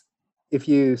if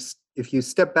you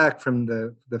step back from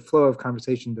the flow of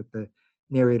conversation that the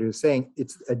narrator is saying,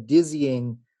 it's a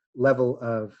dizzying level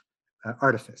of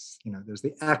artifice. There's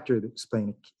the actor that's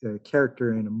playing a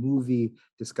character in a movie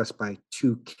discussed by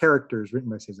two characters written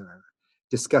by Cesar Aira,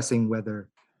 discussing whether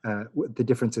what the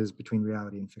differences between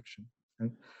reality and fiction.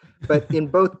 Right? But in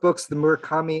both books, the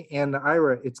Murakami and the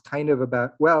Aira, it's kind of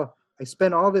about, well, I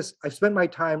spent my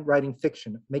time writing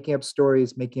fiction, making up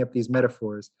stories, making up these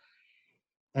metaphors.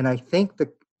 And I think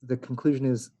the conclusion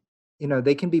is,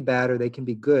 they can be bad or they can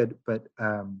be good, but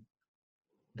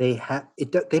they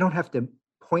don't have to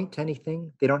point to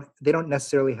anything. They don't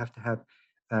necessarily have to have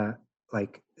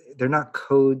they're not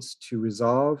codes to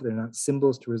resolve. They're not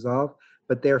symbols to resolve,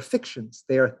 but they are fictions.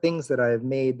 They are things that I have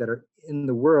made that are in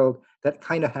the world that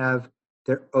kind of have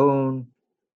their own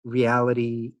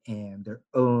reality and their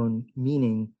own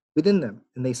meaning within them,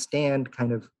 and they stand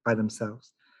kind of by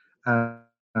themselves.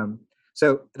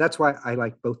 So that's why I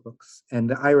like both books. And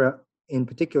the Aira in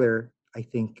particular, I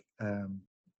think,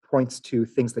 points to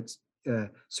things that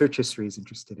search history is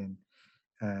interested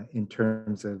in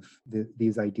terms of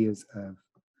these ideas of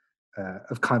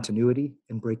continuity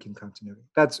and breaking continuity.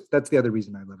 That's the other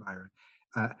reason I love Aira.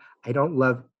 I don't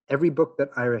love every book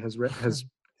that Aira has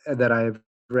that I have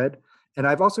read, and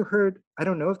I've also heard, I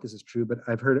don't know if this is true, but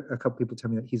I've heard a couple people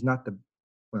tell me that he's not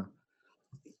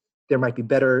there might be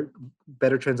better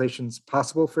translations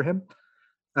possible for him.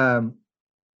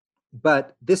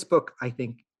 But this book, I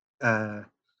think,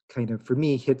 kind of for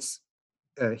me hits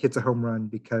a home run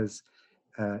because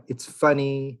it's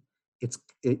funny.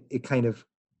 It kind of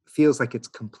feels like it's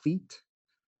complete,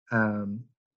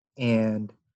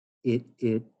 and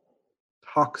it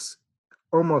talks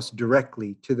almost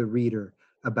directly to the reader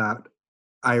about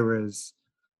Aira's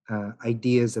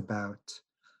ideas about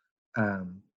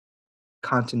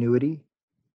continuity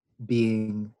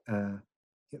being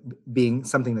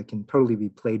something that can totally be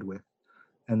played with,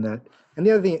 and the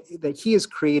other thing that he has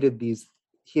created this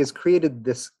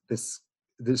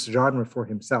genre for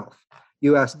himself.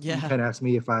 You kind of asked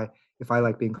me if I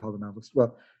like being called a novelist.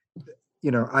 Well,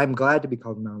 I'm glad to be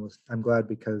called a novelist. I'm glad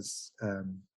because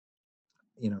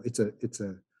it's a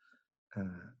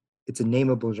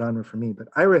nameable genre for me.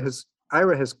 But Aira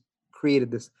has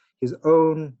created his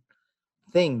own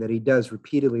thing that he does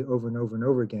repeatedly over and over and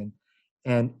over again,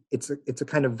 and it's a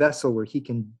kind of vessel where he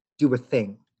can do a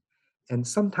thing. And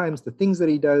sometimes the things that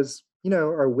he does,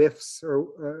 are whiffs or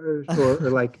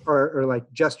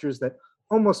like gestures that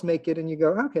almost make it, and you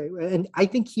go, okay. And I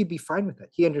think he'd be fine with that.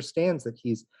 He understands that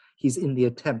he's in the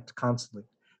attempt constantly.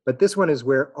 But this one is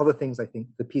where all the things, I think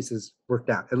the pieces worked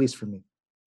out, at least for me.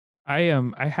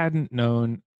 I hadn't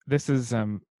known this is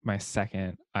my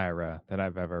second Ira that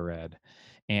I've ever read,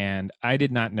 and I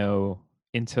did not know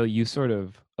until you sort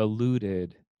of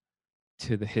alluded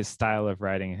to his style of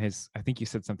writing and I think you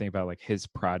said something about like his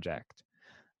project.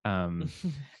 And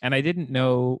I didn't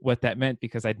know what that meant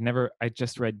because I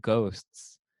just read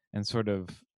Ghosts and sort of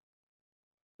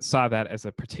saw that as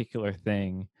a particular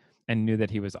thing and knew that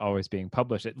he was always being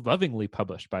published. Lovingly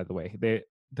published, by the way.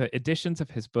 The editions of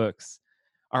his books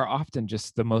are often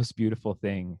just the most beautiful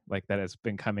thing like that has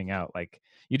been coming out. Like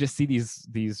you just see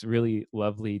these really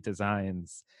lovely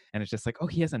designs and it's just like, oh,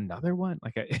 he has another one.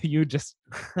 Like you just,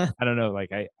 I don't know.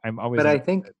 Like I'm always. But I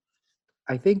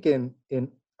think in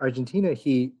Argentina,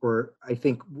 I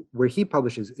think where he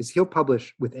publishes is he'll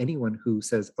publish with anyone who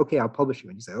says, okay, I'll publish you.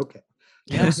 And you say, okay.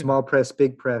 Yeah. Small press,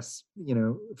 big press,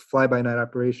 fly by night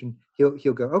operation.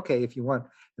 He'll go, okay, if you want.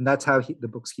 And that's how the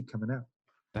books keep coming out.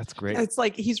 That's great. It's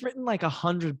like he's written like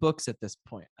 100 books at this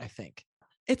point, I think.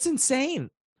 It's insane.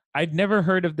 I'd never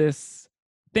heard of this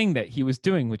thing that he was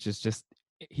doing, which is just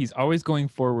he's always going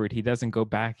forward. He doesn't go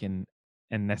back and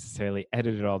necessarily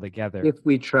edit it all together. If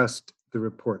we trust the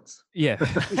reports. Yeah.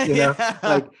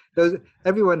 Like those,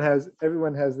 everyone has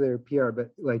their PR,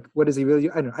 but like, what does he really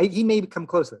do? I don't know. He may come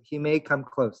close. He may come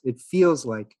close. It feels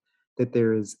like that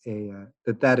there is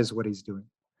that is what he's doing.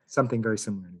 Something very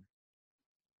similar.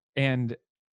 And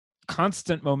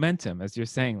constant momentum, as you're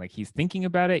saying, like he's thinking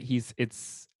about it.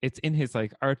 It's in his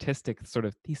like artistic sort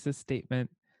of thesis statement.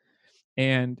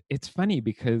 And it's funny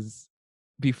because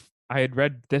I had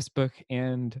read this book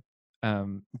and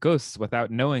Ghosts without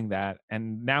knowing that,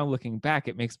 and now looking back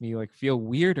it makes me like feel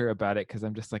weirder about it because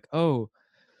I'm just like, oh,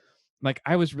 like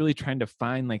I was really trying to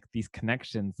find like these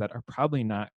connections that are probably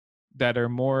not, that are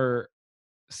more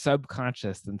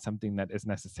subconscious than something that is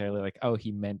necessarily like, oh,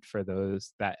 he meant for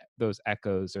those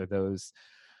echoes or those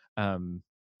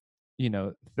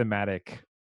thematic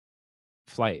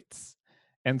flights.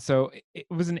 And so it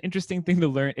was an interesting thing to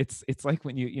learn. It's like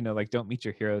when you like don't meet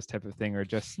your heroes type of thing, or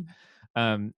just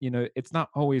it's not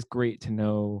always great to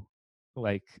know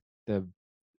like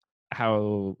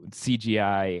how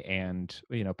CGI and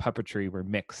puppetry were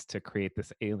mixed to create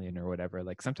this alien or whatever.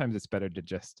 Like sometimes it's better to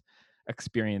just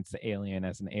experience the alien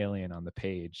as an alien on the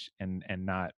page and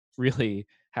not really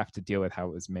have to deal with how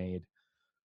it was made.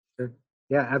 Sure.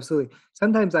 Yeah, absolutely.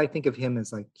 Sometimes I think of him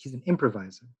as like he's an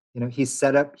improviser. He's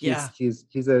set up. He's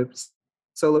a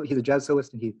solo. He's a jazz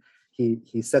soloist, and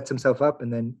he sets himself up,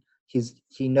 and then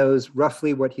he knows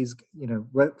roughly what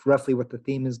roughly what the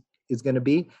theme is going to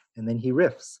be, and then he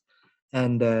riffs.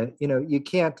 And you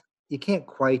can't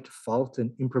quite fault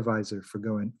an improviser for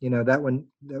going, that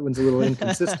one's a little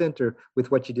inconsistent or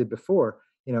with what you did before.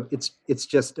 It's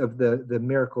just of the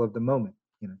miracle of the moment.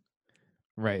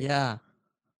 Right. Yeah.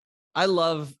 I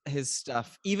love his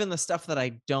stuff, even the stuff that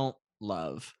I don't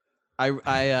love.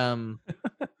 I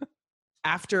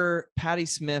after Patti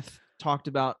Smith talked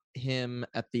about him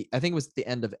I think it was at the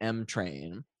end of M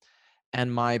Train,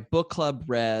 and my book club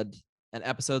read an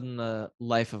episode in the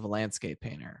life of a landscape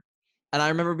painter. And I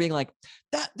remember being like,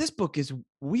 this book is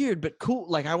weird but cool.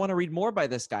 Like I want to read more by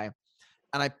this guy.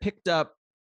 And I picked up,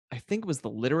 I think it was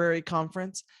the literary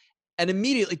conference, and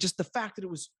immediately just the fact that it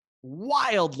was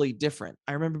wildly different.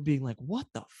 I remember being like, what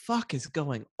the fuck is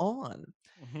going on?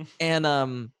 Mm-hmm.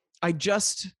 And I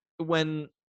just when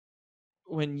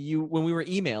we were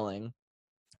emailing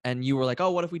and you were like,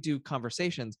 oh, what if we do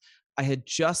conversations? I had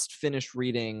just finished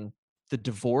reading The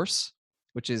Divorce,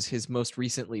 which is his most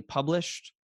recently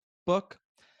published book.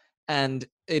 And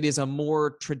it is a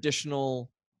more traditional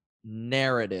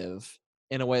narrative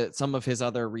in a way that some of his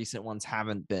other recent ones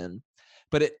haven't been.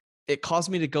 But it caused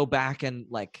me to go back and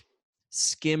like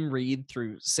skim read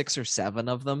through 6 or 7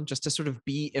 of them just to sort of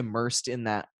be immersed in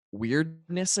that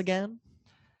weirdness again.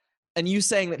 And you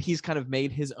saying that he's kind of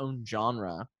made his own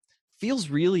genre feels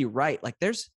really right. Like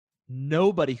there's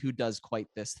nobody who does quite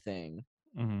this thing.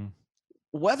 Mm-hmm.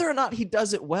 Whether or not he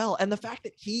does it well, and the fact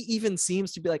that he even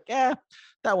seems to be like, that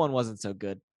one wasn't so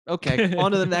good. Okay,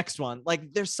 on to the next one.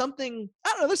 Like there's something, I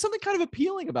don't know, there's something kind of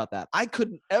appealing about that. I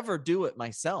couldn't ever do it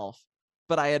myself,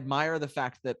 but I admire the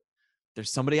fact that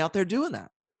there's somebody out there doing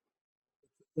that.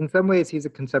 In some ways, he's a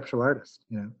conceptual artist,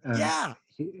 Yeah.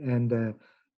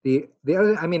 The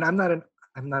other, I mean, I'm not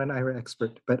an Ira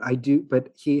expert, but I do, but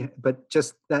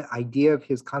just that idea of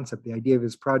his concept, the idea of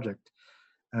his project,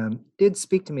 did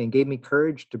speak to me and gave me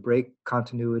courage to break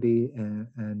continuity,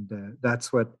 and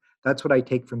that's what I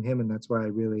take from him, and that's why I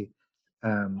really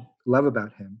love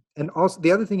about him. And also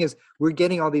the other thing is we're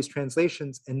getting all these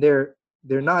translations, and they're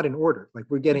not in order. Like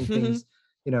we're getting things,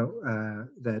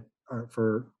 that are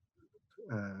for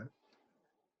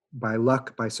by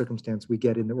luck, by circumstance, we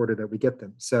get in the order that we get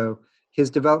them. So his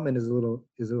development is a little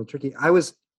tricky.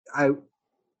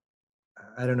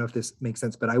 I don't know if this makes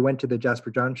sense, but I went to the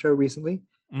Jasper John show recently,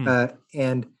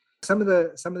 and some of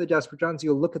the Jasper Johns,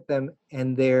 you'll look at them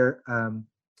and they're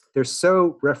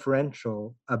so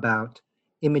referential about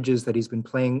images that he's been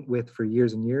playing with for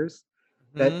years and years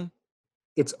that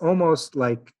it's almost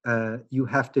like you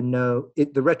have to know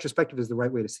it. The retrospective is the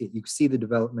right way to see it. You see the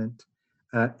development,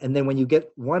 and then when you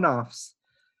get one-offs,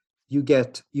 you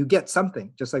get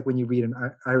something. Just like when you read an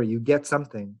Ira, you get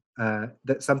something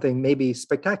that something maybe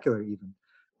spectacular even.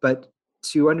 But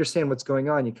to understand what's going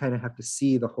on, you kind of have to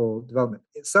see the whole development.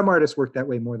 Some artists work that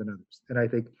way more than others, and I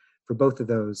think for both of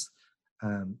those,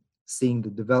 seeing the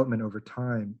development over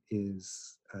time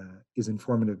is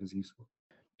informative, is useful.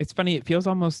 It's funny. It feels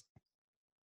almost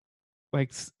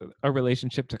like a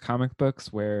relationship to comic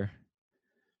books where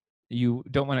you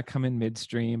don't want to come in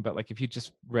midstream, but like if you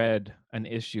just read an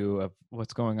issue of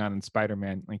what's going on in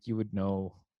Spider-Man, like you would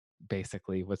know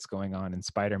basically what's going on in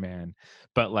Spider-Man,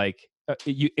 but like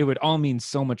it would all mean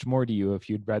so much more to you if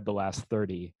you'd read the last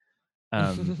 30.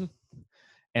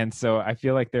 And so I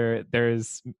feel like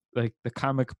there's like the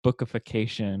comic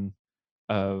bookification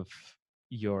of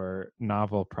your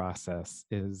novel process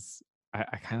is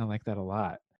I kind of like that a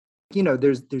lot.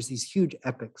 There's these huge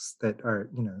epics that are,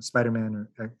 Spider-Man,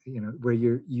 or where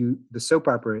the soap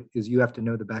opera is you have to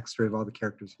know the backstory of all the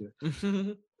characters here.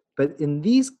 But in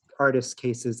these artists'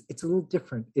 cases, it's a little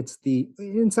different.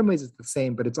 In some ways it's the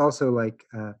same, but it's also like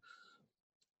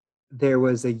there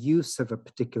was a use of a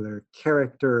particular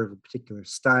character, of a particular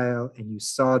style, and you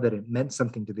saw that it meant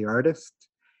something to the artist,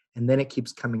 and then it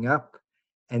keeps coming up.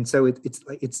 And so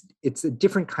it's a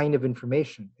different kind of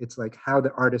information. It's like how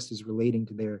the artist is relating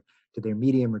to their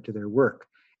medium or to their work.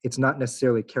 It's not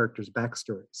necessarily character's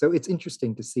backstory. So it's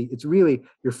interesting to see. It's really,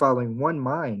 you're following one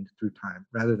mind through time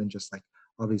rather than just like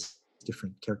all these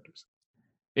different characters.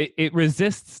 It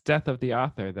resists death of the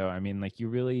author, though. I mean, like you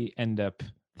really end up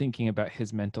thinking about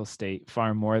his mental state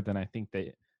far more than I think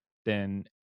I feel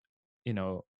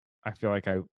like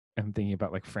I am thinking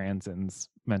about like Franzen's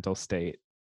mental state,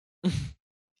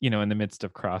 in the midst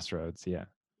of Crossroads. Yeah.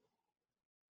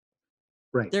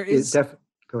 Right. There is.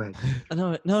 Go ahead.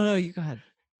 No, you go ahead.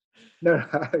 No,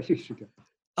 you should go.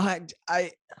 I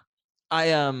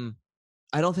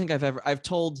don't think I've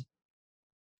told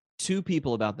two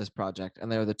people about this project,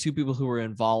 and they were the two people who were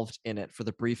involved in it for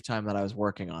the brief time that I was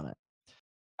working on it.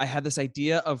 I had this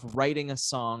idea of writing a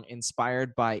song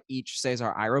inspired by each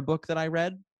Cesar Ira book that I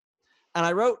read, and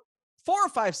I wrote 4 or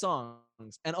 5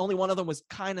 songs, and only one of them was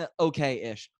kind of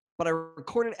okay-ish. But I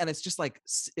recorded, and it's just like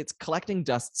it's collecting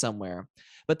dust somewhere.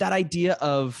 But that idea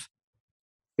of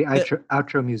the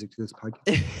outro music to this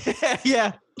podcast.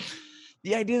 Yeah,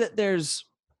 the idea that there's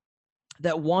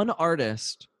that one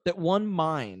artist, that one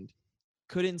mind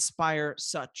could inspire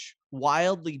such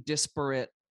wildly disparate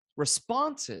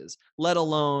responses, let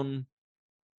alone,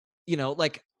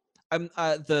 like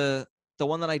the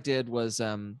one that I did was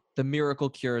the Miracle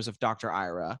Cures of Dr.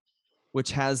 Ira,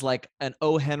 which has like an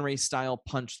O. Henry style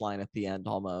punchline at the end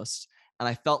almost. And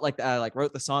I felt like I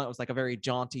wrote the song. It was like a very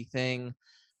jaunty thing.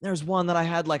 There's one that I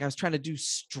had, like I was trying to do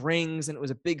strings, and it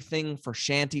was a big thing for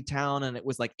Shantytown, and it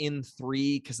was like in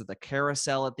 3 because of the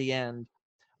carousel at the end.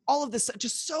 All of this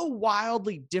just so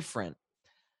wildly different.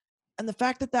 And the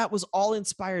fact that was all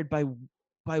inspired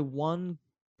by one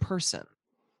person.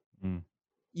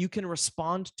 You can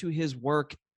respond to his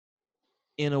work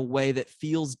in a way that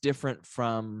feels different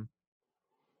from,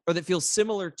 or that feels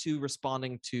similar to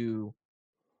responding to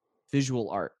visual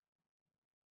art.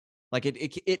 Like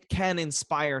it can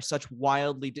inspire such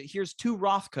wildly. Here's 2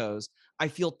 Rothkos. I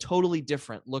feel totally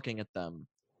different looking at them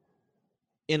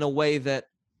in a way that,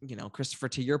 Christopher,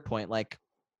 to your point, like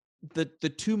the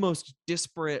 2 most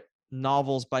disparate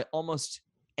novels by almost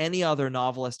any other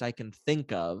novelist I can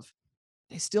think of,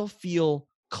 they still feel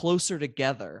closer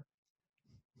together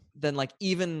than like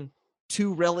even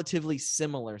 2 relatively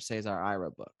similar Cesar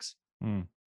Ira books.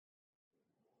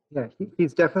 Yeah,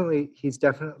 he's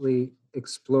definitely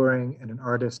exploring and an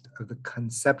artist of the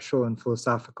conceptual and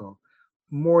philosophical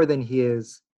more than he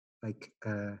is like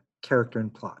character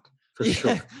and plot, for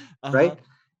sure. Right?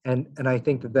 And I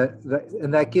think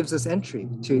that gives us entry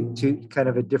to kind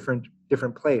of a different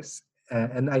place,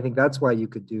 and I think that's why you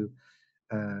could do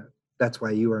that's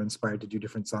why you are inspired to do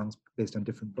different songs based on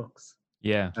different books.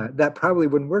 Yeah. That probably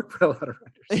wouldn't work for a lot of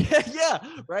writers. Yeah,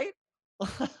 right.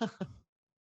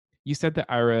 You said that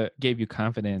Ira gave you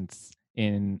confidence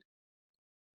in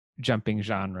jumping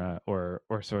genre or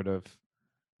sort of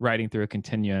writing through a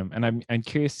continuum, and I'm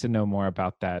curious to know more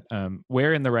about that.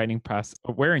 Where in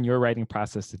your writing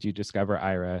process did you discover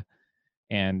Ira,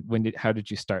 and how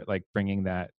did you start like bringing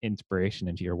that inspiration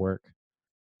into your work?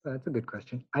 That's a good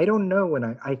question. I don't know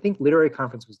when I think Literary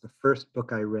Conference was the first book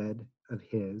I read of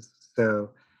his. So,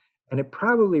 and it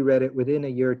probably read it within a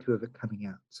year or two of it coming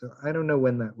out. So I don't know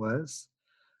when that was.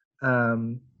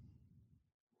 And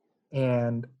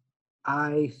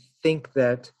I think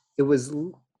that it was,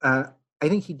 I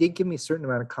think he did give me a certain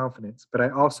amount of confidence, but I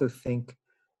also think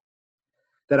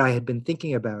that I had been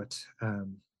thinking about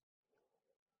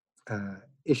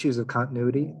issues of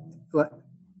continuity.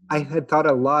 I had thought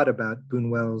a lot about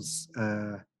Buñuel's,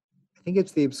 I think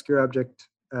it's The Obscure Object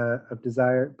of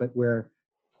Desire, but where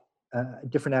a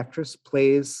different actress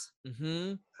plays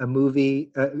a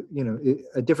movie,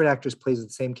 a different actress plays the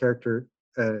same character,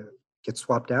 gets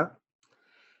swapped out.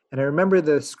 And I remember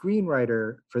the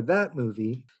screenwriter for that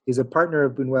movie is a partner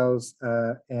of Buñuel's,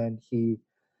 and he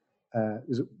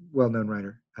is a well-known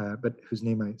writer, but whose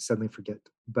name I suddenly forget.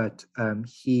 But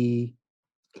he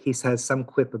has some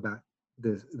quip about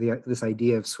this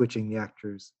idea of switching the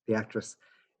actress,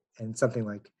 and something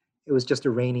like, it was just a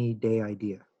rainy day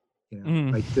idea,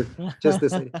 like just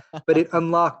this, but it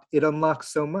unlocked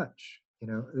so much,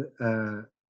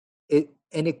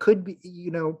 it could be,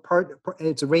 part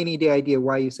it's a rainy day idea.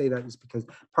 Why you say that is because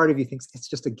part of you thinks it's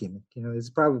just a gimmick, it's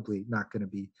probably not going to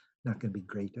be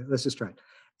great. Let's just try it.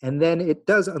 And then it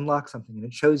does unlock something, and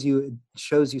it shows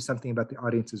you something about the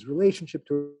audience's relationship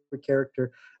to a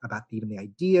character, about even the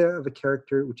idea of a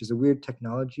character, which is a weird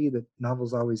technology that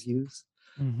novels always use.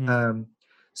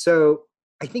 So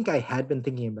I think I had been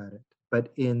thinking about it,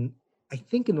 but I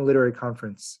think in the Literary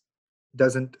Conference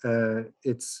doesn't,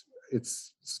 it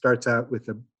starts out with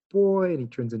a boy and he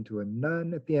turns into a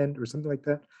nun at the end or something like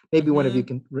that. Maybe one of you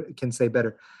can say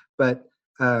better, but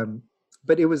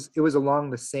it was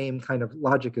along the same kind of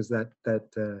logic as that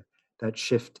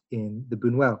shift in the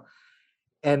Buñuel,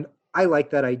 and I like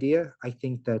that idea. I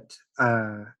think that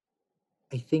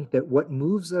what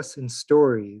moves us in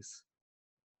stories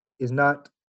is not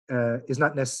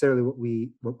necessarily what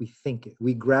we think.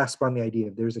 We grasp on the idea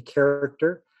of there's a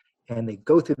character, and they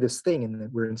go through this thing,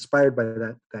 and we're inspired by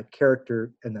that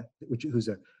character, and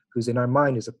who's in our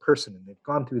mind is a person, and they've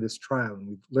gone through this trial, and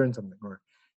we've learned something, or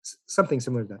something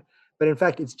similar to that. But in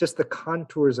fact, it's just the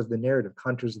contours of the narrative,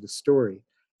 contours of the story,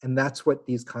 and that's what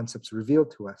these concepts reveal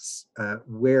to us.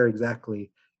 Where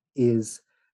exactly does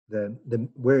the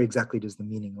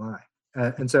meaning lie?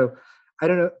 And so, I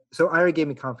don't know. So Ira gave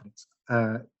me confidence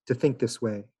to think this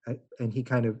way, and he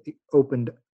kind of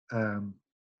opened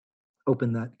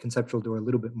that conceptual door a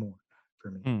little bit more for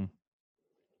me.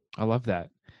 I love that.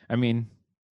 I mean,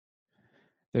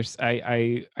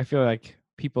 I feel like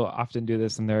people often do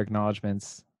this in their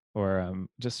acknowledgments, or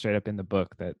just straight up in the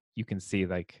book, that you can see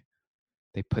like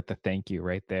they put the thank you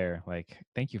right there, like,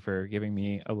 thank you for giving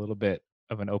me a little bit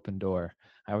of an open door.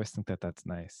 I always think that that's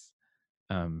nice.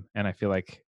 And I feel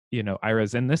like,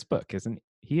 Ira's in this book, isn't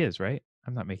he? Is right?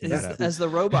 I'm not making that up. As the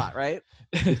robot, right?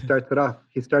 He starts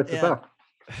us off.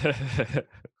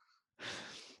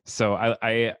 So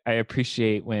I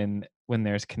appreciate when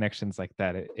there's connections like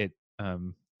that.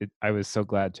 I was so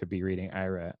glad to be reading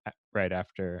Ira right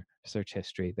after Search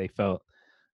History. They felt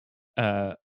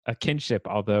a kinship,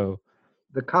 although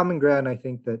the common ground I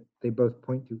think that they both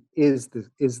point to is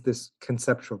this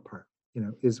conceptual part,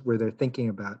 is where they're thinking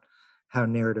about how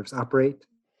narratives operate,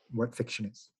 what fiction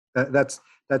is. That's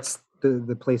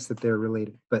the place that they're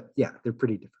related. But yeah, they're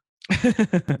pretty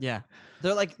different. Yeah,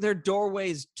 they're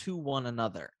doorways to one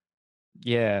another.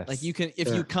 Yes. Like you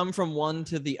come from one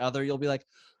to the other, you'll be like,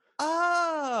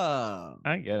 oh,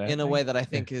 I get it. In a way that I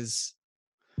think is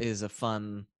a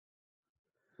fun.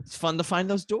 It's fun to find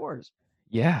those doors.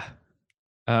 Yeah.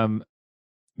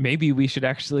 Maybe we should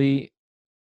actually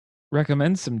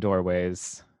recommend some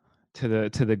doorways to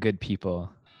the good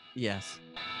people. Yes.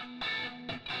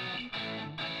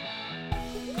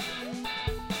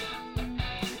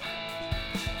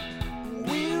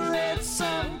 We read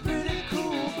some pretty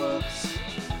cool books.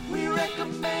 We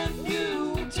recommend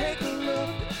you take a look.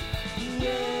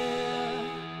 Yeah.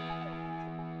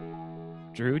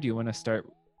 Drew, do you want to start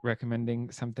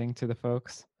recommending something to the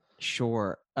folks?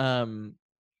 Sure.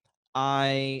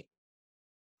 I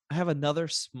have another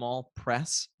small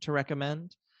press to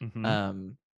recommend.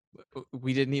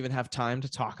 We didn't even have time to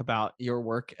talk about your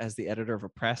work as the editor of a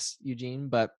press, Eugene,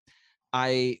 but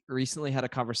I recently had a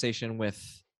conversation with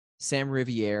Sam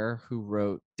Riviere, who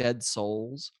wrote Dead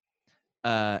Souls.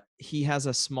 He has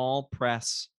a small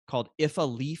press called If a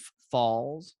Leaf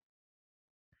Falls,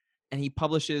 and he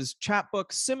publishes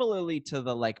chapbooks similarly to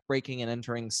the like Breaking and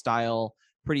Entering style,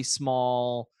 pretty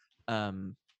small,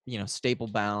 staple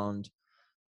bound,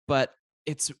 but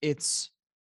it's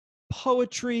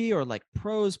poetry or like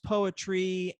prose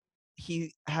poetry.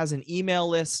 He has an email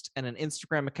list and an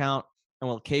Instagram account, and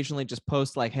will occasionally just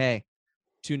post like, hey,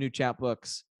 2 new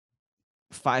chapbooks,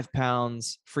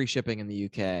 £5, free shipping in the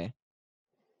UK.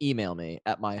 Email me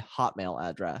at my Hotmail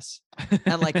address.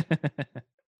 And like,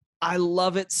 I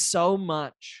love it so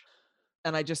much.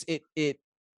 And I just, it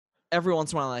every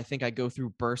once in a while, I think I go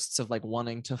through bursts of like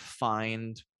wanting to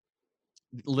find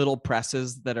little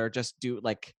presses that are just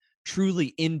like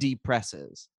truly indie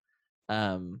presses.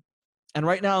 And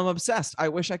right now I'm obsessed. I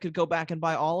wish I could go back and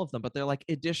buy all of them, but they're like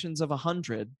editions of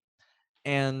 100.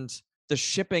 And the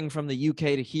shipping from the UK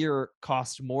to here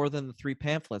cost more than the 3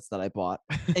 pamphlets that I bought.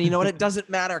 And you know what? It doesn't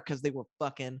matter because they were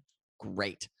fucking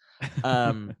great.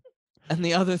 And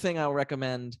the other thing I'll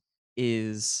recommend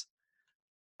is,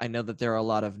 I know that there are a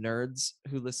lot of nerds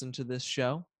who listen to this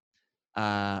show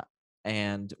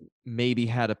and maybe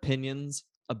had opinions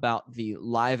about the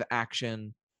live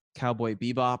action Cowboy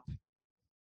Bebop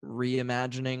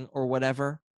reimagining or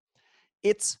whatever.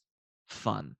 It's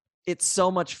fun. It's so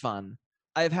much fun.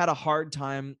 I've had a hard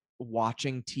time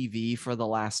watching TV for the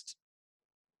last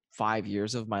 5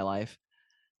 years of my life.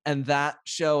 And that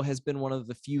show has been one of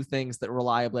the few things that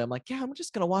reliably I'm like, yeah, I'm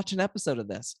just going to watch an episode of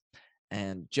this.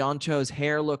 And John Cho's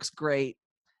hair looks great.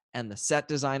 And the set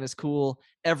design is cool.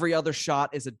 Every other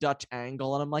shot is a Dutch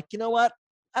angle. And I'm like, you know what?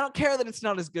 I don't care that it's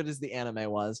not as good as the anime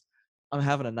was. I'm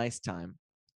having a nice time.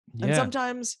 Yeah. And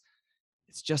sometimes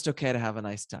it's just okay to have a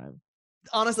nice time.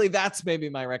 Honestly, that's maybe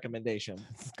my recommendation.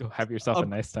 Go have yourself a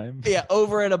nice time. Yeah,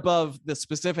 over and above the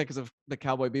specifics of the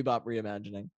Cowboy Bebop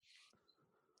reimagining.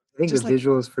 I think Just the like-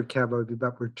 visuals for Cowboy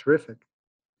Bebop were terrific.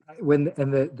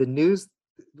 The news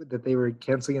that they were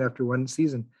canceling it after 1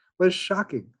 season was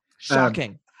shocking.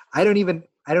 Shocking. I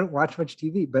don't watch much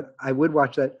TV, but I would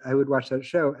watch that. I would watch that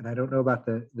show, and I don't know about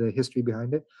the history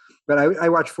behind it, but I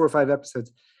watched 4 or 5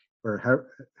 episodes, or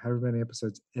however many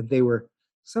episodes, and they were,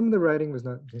 some of the writing was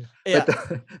not, Yeah.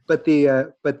 but I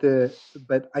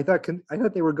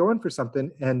thought they were going for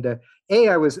something, and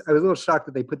I was a little shocked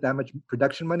that they put that much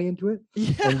production money into it,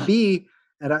 and Yeah. B,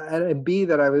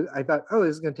 that I thought, oh,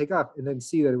 this is going to take off, and then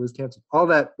C, that it was canceled. All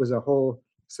that was a whole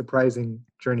surprising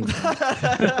journey.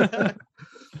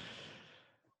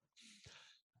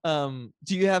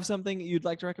 Do you have something you'd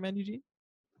like to recommend, Eugene?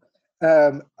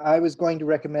 I was going to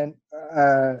recommend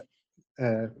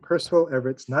Percival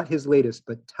Everett's, not his latest,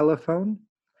 but Telephone,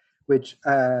 which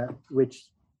I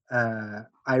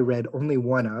read only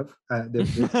one of.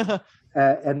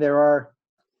 And there are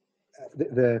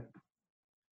the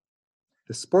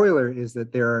spoiler is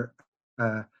that there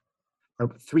are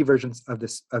 3 versions of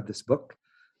this book,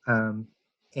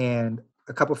 and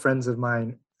a couple friends of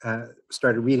mine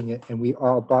started reading it, and we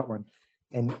all bought one.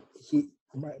 And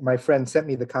my friend sent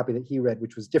me the copy that he read,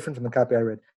 which was different from the copy I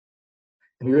read.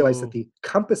 And we realized that Ooh. the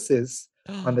compasses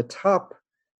on the top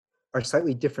are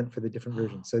slightly different for the different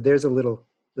versions. So there's a little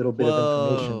bit of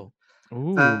information.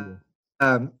 Whoa.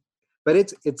 Ooh. But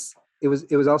it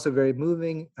was also very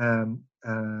moving,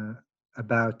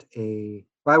 about a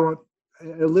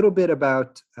little bit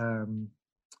about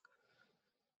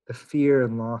the fear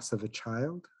and loss of a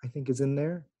child, I think, is in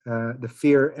there. The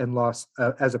fear and loss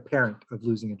as a parent of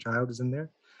losing a child is in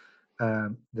there.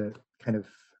 The kind of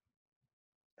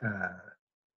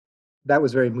that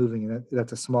was very moving, and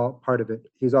that's a small part of it.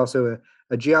 He's also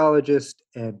a geologist,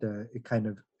 and it kind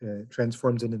of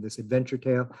transforms into this adventure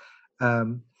tale.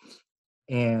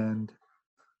 And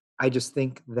I just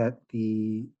think that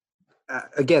the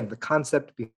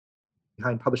concept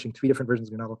behind publishing 3 different versions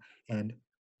of a novel and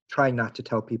trying not to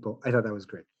tell people, I thought that was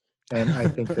great. And I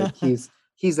think that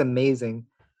he's amazing,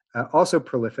 also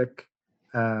prolific,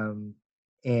 and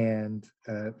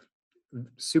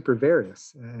super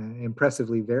various,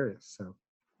 impressively various. So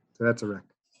that's a rec.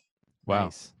 Wow.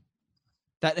 Nice.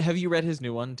 Have you read his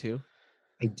new one too?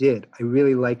 I did. I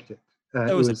really liked it.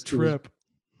 That was a trip.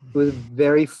 It was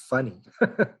very funny.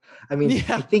 I mean,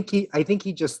 Yeah. I think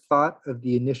he just thought of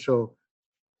the initial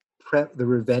the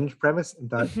revenge premise and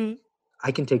thought, Mhm.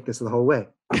 I can take this the whole way.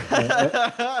 And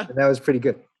that was pretty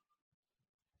good.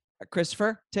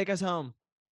 Christopher, take us home.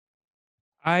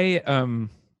 I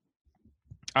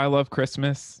love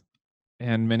Christmas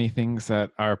and many things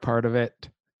that are part of it.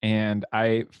 And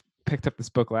I picked up this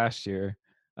book last year.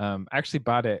 I actually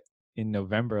bought it in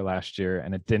November last year,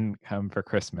 and it didn't come for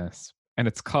Christmas. And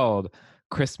it's called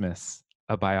Christmas,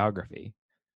 a Biography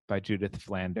by Judith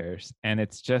Flanders. And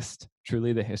it's just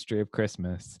truly the history of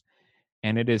Christmas.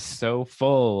 And it is so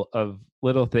full of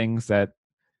little things that,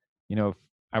 if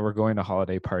I were going to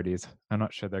holiday parties, I'm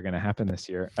not sure they're going to happen this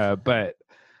year, but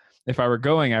if I were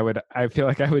going, I feel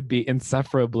like I would be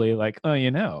insufferably like,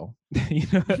 about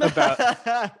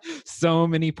so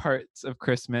many parts of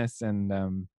Christmas and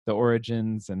the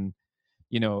origins. And,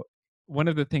 one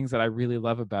of the things that I really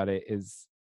love about it is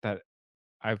that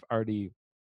I've already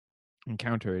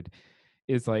encountered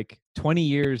is like 20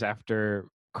 years after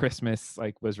Christmas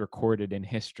was recorded in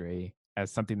history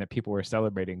as something that people were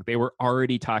celebrating, they were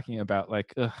already talking about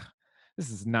like, ugh, this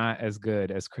is not as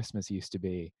good as Christmas used to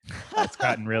be. It's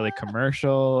gotten really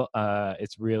commercial.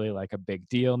 It's really like a big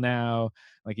deal now.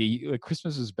 Like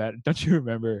Christmas was better. Don't you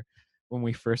remember when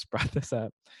we first brought this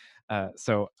up?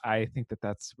 So I think that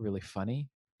that's really funny.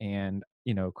 And,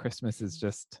 Christmas is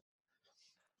just,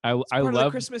 I Part of the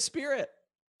love Christmas spirit.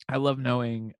 I love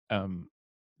knowing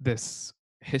this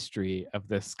history of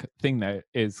this thing that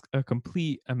is a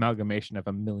complete amalgamation of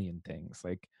a million things,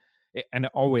 and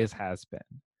it always has been.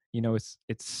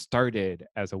 It started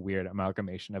as a weird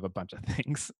amalgamation of a bunch of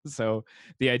things. So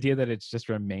the idea that it's just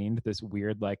remained this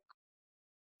weird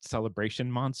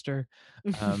celebration monster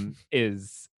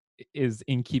is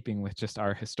in keeping with just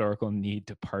our historical need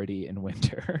to party in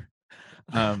winter.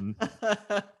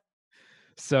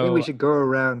 So Maybe we should go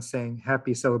around saying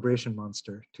 "Happy Celebration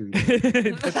Monster" to you.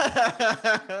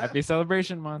 Happy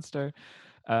Celebration Monster.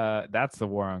 That's the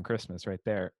war on Christmas right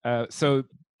there. So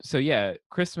yeah,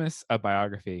 Christmas, a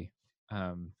biography,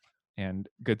 and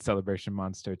good celebration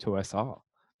monster to us all,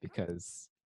 because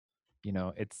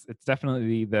it's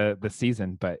definitely the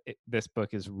season, but this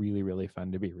book is really, really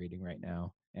fun to be reading right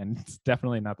now. And it's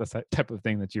definitely not the type of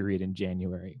thing that you read in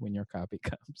January when your copy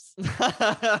comes.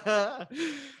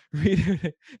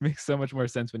 It makes so much more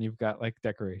sense when you've got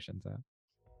decorations up.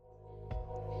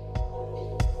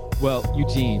 Well,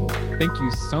 Eugene, thank you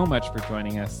so much for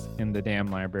joining us in the Damn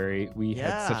Library. We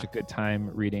had such a good time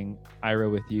reading Ira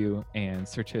with you, and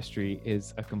Search History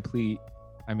is a complete,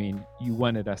 you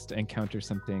wanted us to encounter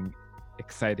something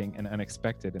exciting and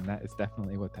unexpected, and that is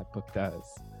definitely what that book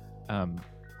does.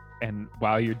 And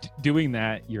while you're doing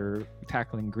that, you're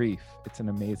tackling grief. It's an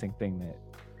amazing thing that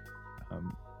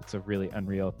it's a really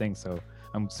unreal thing. So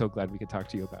I'm so glad we could talk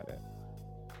to you about it.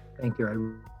 Thank you. I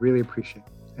really appreciate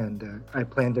it. And I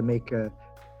plan to make a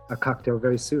cocktail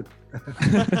very soon.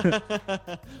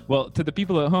 Well, to the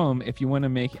people at home, if you want to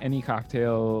make any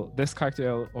cocktail, this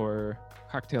cocktail or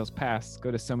cocktails past, go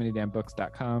to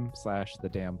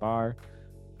somanydambooks.com/thedamnbar.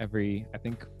 I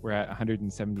think we're at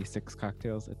 176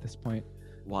 cocktails at this point.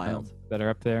 Wild. That are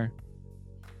up there.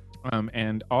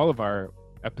 And all of our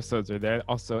episodes are there.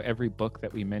 Also, every book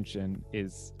that we mention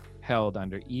is held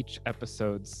under each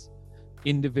episode's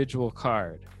individual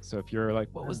card. So if you're like,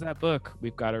 what was that book?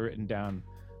 We've got it written down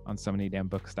on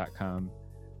somanydambooks.com.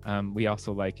 We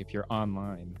also if you're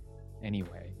online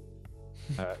anyway,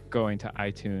 going to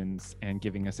iTunes and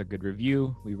giving us a good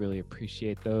review. We really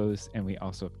appreciate those. And we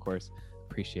also, of course,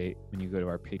 appreciate when you go to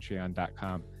our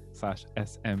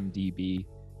patreon.com/smdb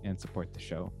and support the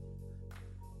show.